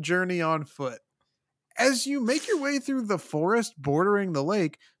finish the journey on foot. As you make your way through the forest bordering the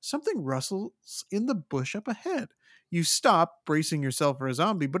lake, something rustles in the bush up ahead. You stop, bracing yourself for a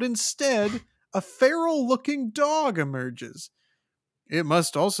zombie, but instead, a feral looking dog emerges. It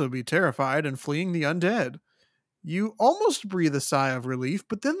must also be terrified and fleeing the undead. You almost breathe a sigh of relief,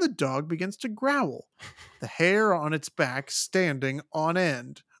 but then the dog begins to growl, the hair on its back standing on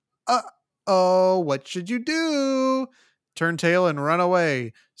end. Uh oh, what should you do? Turn tail and run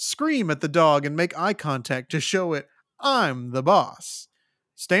away. Scream at the dog and make eye contact to show it I'm the boss.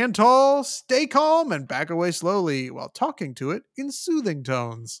 Stand tall, stay calm, and back away slowly while talking to it in soothing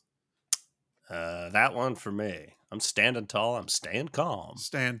tones. That one for me. I'm standing tall. I'm staying calm.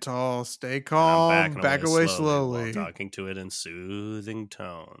 Stand tall, stay And I'm calm, backing back away away slowly while slowly. talking to it in soothing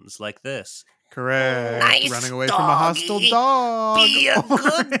tones, like this. Correct. Nice Running away from a hostile doggy. dog. Be a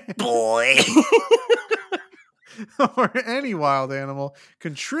good boy. Or any wild animal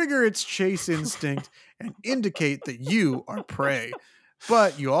can trigger its chase instinct and indicate that you are prey.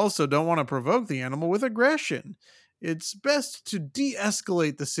 But you also don't want to provoke the animal with aggression. It's best to de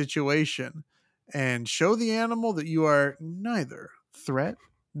escalate the situation and show the animal that you are neither threat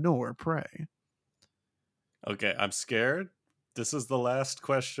nor prey. Okay, I'm scared. This is the last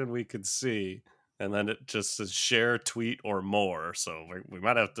question we could see. And then it just says share, tweet, or more. So we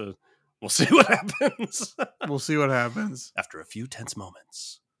might have to. We'll see what happens. We'll see what happens. After a few tense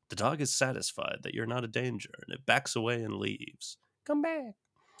moments, the dog is satisfied that you're not a danger and it backs away and leaves. Come back.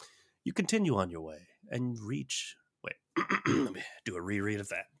 You continue on your way and reach. Wait, let me do a reread of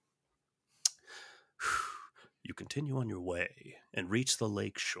that. You continue on your way and reach the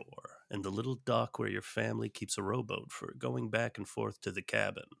lake shore and the little dock where your family keeps a rowboat for going back and forth to the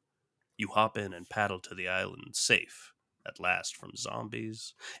cabin. You hop in and paddle to the island, safe at last from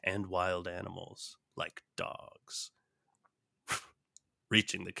zombies and wild animals like dogs.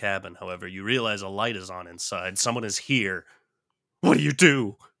 Reaching the cabin, however, you realize a light is on inside. Someone is here. What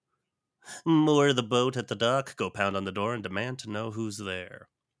do? Moor the boat at the dock, go pound on the door, and demand to know who's there.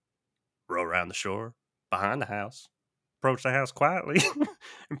 Row around the shore, behind the house. Approach the house quietly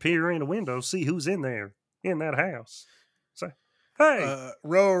and peer in a window, see who's in there, in that house. Say, hey!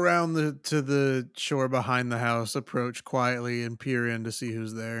 Row around to the shore behind the house, approach quietly, and peer in to see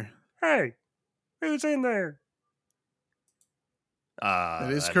who's there. Hey! Who's in there?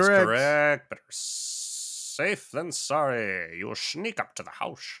 That is That correct. is correct. Better safe than sorry. You'll sneak up to the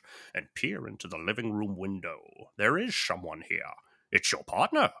house and peer into the living room window. There is someone here. It's your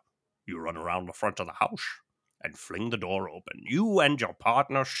partner. You run around the front of the house and fling the door open. You and your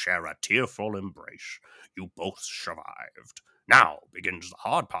partner share a tearful embrace. You both survived. Now begins the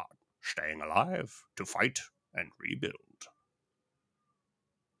hard part, staying alive to fight and rebuild.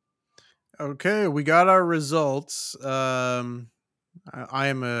 Okay, we got our results. I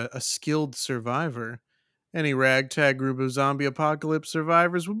am a skilled survivor. Any ragtag group of zombie apocalypse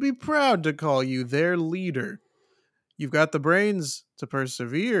survivors would be proud to call you their leader. You've got the brains to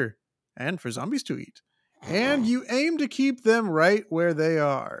persevere and for zombies to eat. And you aim to keep them right where they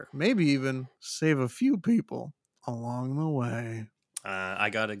are. Maybe even save a few people along the way. I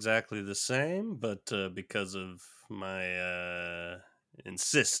got exactly the same, but because of my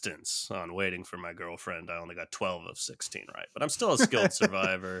insistence on waiting for my girlfriend, I only got 12 of 16 right. But I'm still a skilled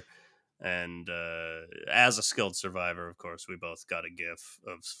survivor. And as a skilled survivor, of course, we both got a gif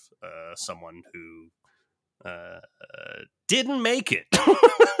of someone who didn't make it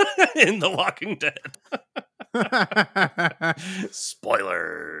in The Walking Dead.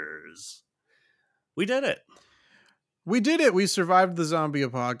 Spoilers. We did it. We did it. We survived the zombie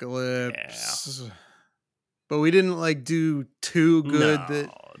apocalypse. Yeah. But we didn't do too good that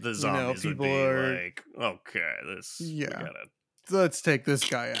the zombies people would be are like, okay, let's take this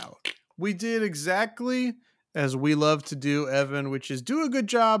guy out. We did exactly as we love to do, Evan, which is do a good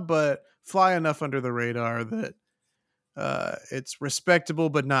job, but fly enough under the radar that it's respectable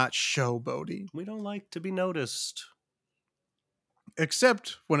but not showboaty. We don't like to be noticed.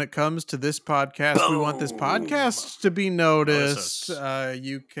 Except when it comes to this podcast. Boom. We want this podcast to be noticed.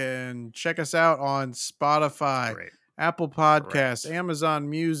 You can check us out on Spotify, Apple Podcasts, Amazon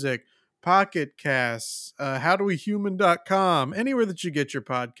Music, Pocket Casts, howdowehuman.com. Anywhere that you get your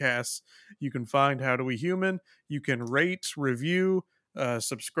podcasts, you can find How Do We Human. You can rate, review,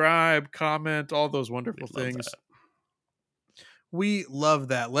 subscribe, comment, all those wonderful things. We love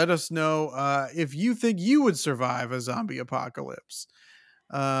that. Let us know if you think you would survive a zombie apocalypse.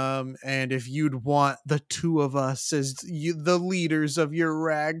 And if you'd want the two of us as the leaders of your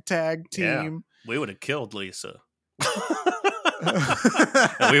ragtag Yeah, team, we would have killed Lisa.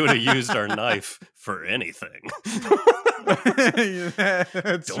 And we would have used our knife for anything. yeah,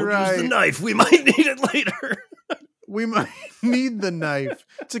 that's Don't use the right. knife. We might need it later. We might need the knife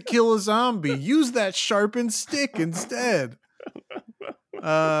to kill a zombie. Use that sharpened stick instead.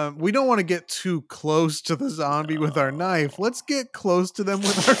 We don't want to get too close to the zombie with our knife. Let's get close to them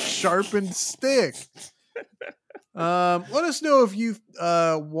with our sharpened stick. Let us know if you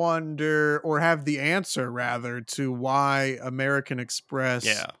wonder or have the answer rather to why American Express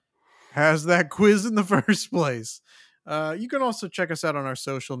has that quiz in the first place. You can also check us out on our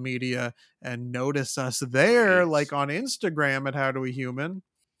social media and notice us there, Please. like on Instagram at How Do We Human.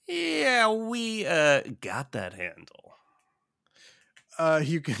 Yeah, we got that handle.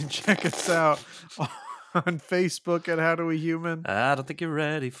 You can check us out on Facebook at How Do We Human. I don't think you're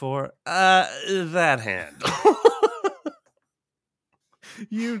ready for that handle.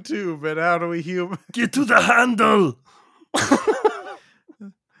 YouTube at How Do We Human. Get to the handle.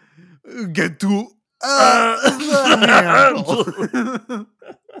 Get to the handle.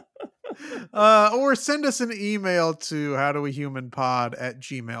 Or send us an email to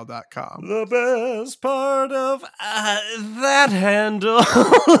howdowehumanpod@gmail.com. The best part of that handle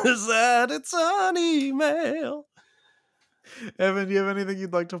is that it's an email. Evan, do you have anything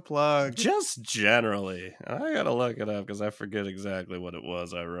you'd like to plug? Just generally. I gotta look it up because I forget exactly what it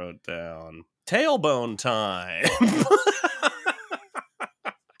was I wrote down. Tailbone time.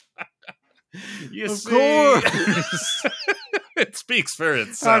 You of see, course. it speaks for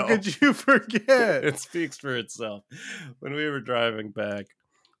itself. How could you forget? It speaks for itself. When we were driving back,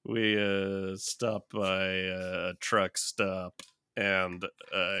 we stopped by a truck stop and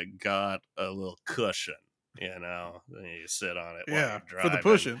got a little cushion. You know, then you sit on it while you're driving. For the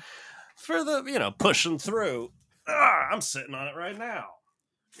pushing. For the, pushing through. I'm sitting on it right now.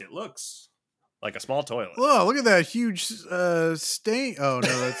 It looks like a small toilet. Whoa, look at that huge stain. Oh,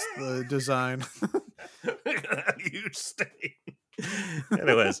 no, that's the design. Huge stain.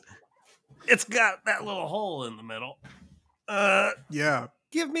 Anyways, it's got that little hole in the middle. Yeah.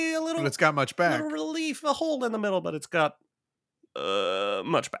 Give me a little. But it's got much back. Little relief. A hole in the middle, but it's got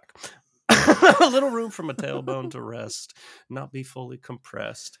much back. A little room for my tailbone to rest, not be fully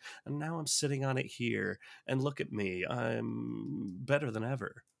compressed. And now I'm sitting on it here, and look at me. I'm better than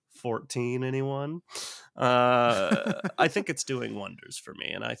ever. 14, anyone? I think it's doing wonders for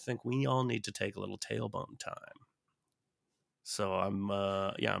me, and I think we all need to take a little tailbone time. So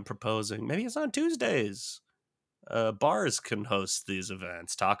I'm proposing, maybe it's on Tuesdays. Bars can host these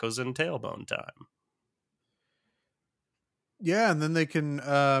events, tacos and tailbone time. Yeah, and then they can,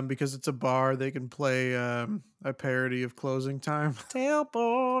 because it's a bar, they can play a parody of Closing Time.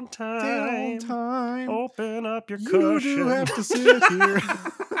 Tailbone time. Tailbone time. Open up your cushion. You do have to sit here.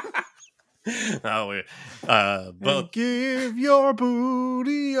 Both and give your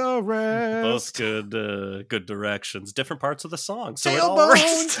booty a rest. Both good directions. Different parts of the song, so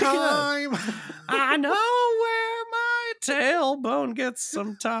tailbone time. I know where my tailbone gets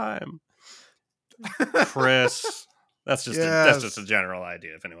some time. Chris, that's just a general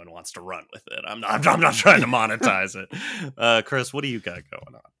idea. If anyone wants to run with it, I'm not trying to monetize it. Chris, what do you got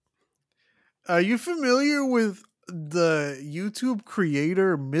going on? Are you familiar with the YouTube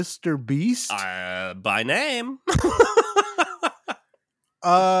creator Mr. Beast? By name.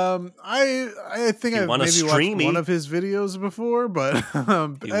 I think I've maybe watched one of his videos before, but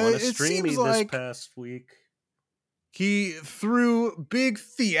it seems like this past week he, through big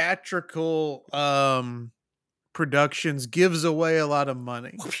theatrical productions, gives away a lot of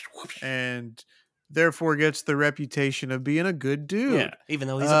money and therefore gets the reputation of being a good dude. Yeah, even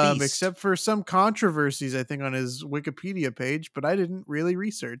though he's a beast. Except for some controversies, I think, on his Wikipedia page, but I didn't really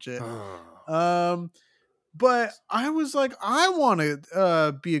research it. But I was like, I want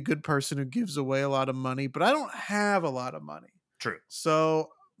to be a good person who gives away a lot of money, but I don't have a lot of money. True.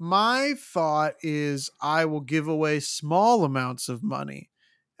 So my thought is I will give away small amounts of money.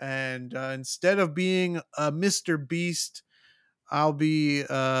 And instead of being a Mr. Beast, I'll be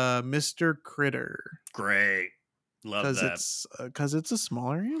Mr. Critter. Great. Love that. Because it's a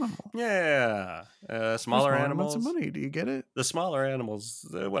smaller animal. Yeah. Smaller animals. Amounts of money. Do you get it? The smaller animals,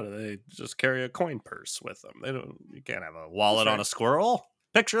 what do they just carry a coin purse with them? You can't have a wallet on a squirrel.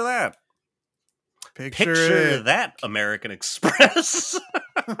 Picture that. Picture that, American Express.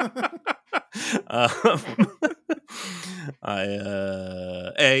 Do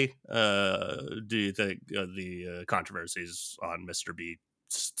you think the controversies on Mr.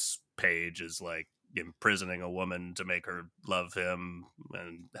 Beast's page is like imprisoning a woman to make her love him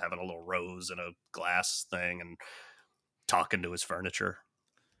and having a little rose in a glass thing and talking to his furniture.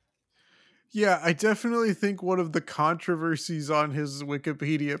 Yeah, I definitely think one of the controversies on his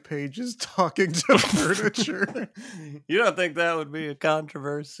Wikipedia page is talking to furniture. You don't think that would be a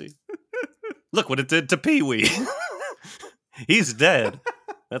controversy? Look what it did to Pee-wee. He's dead.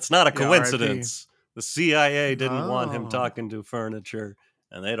 That's not a Yeah, R.I.P. coincidence. The CIA didn't want him Oh. talking to furniture,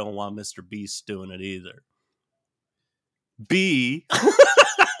 and they don't want Mr. Beast doing it either. B.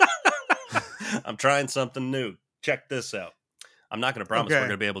 I'm trying something new. Check this out. I'm not going to promise we're Okay.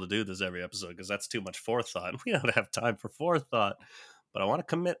 going to be able to do this every episode because that's too much forethought. We don't have time for forethought, but I want to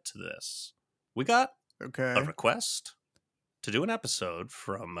commit to this. We got a Okay. request to do an episode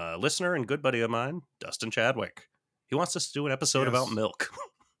from a listener and good buddy of mine, Dustin Chadwick. He wants us to do an episode about milk.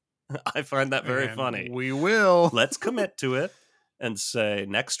 I find that very funny. We will. Let's commit to it and say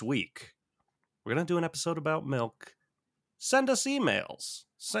next week we're going to do an episode about milk. Send us emails.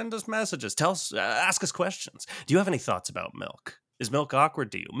 Send us messages. Tell us, ask us questions. Do you have any thoughts about milk? Is milk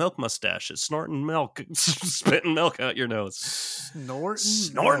awkward to you? Milk mustaches, snorting milk, spitting milk out your nose.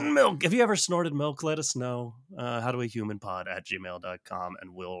 Snorting milk. Have you ever snorted milk? Let us know. howdoahumanpod@gmail.com,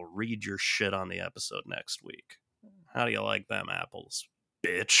 and we'll read your shit on the episode next week. How do you like them apples,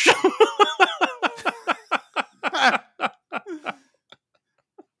 bitch?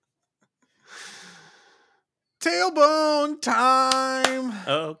 Tailbone time.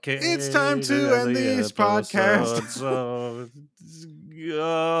 Okay. It's time to end this podcast.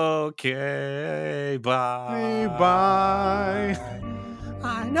 Okay. Bye. Hey, bye.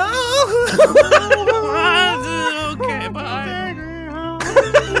 I know.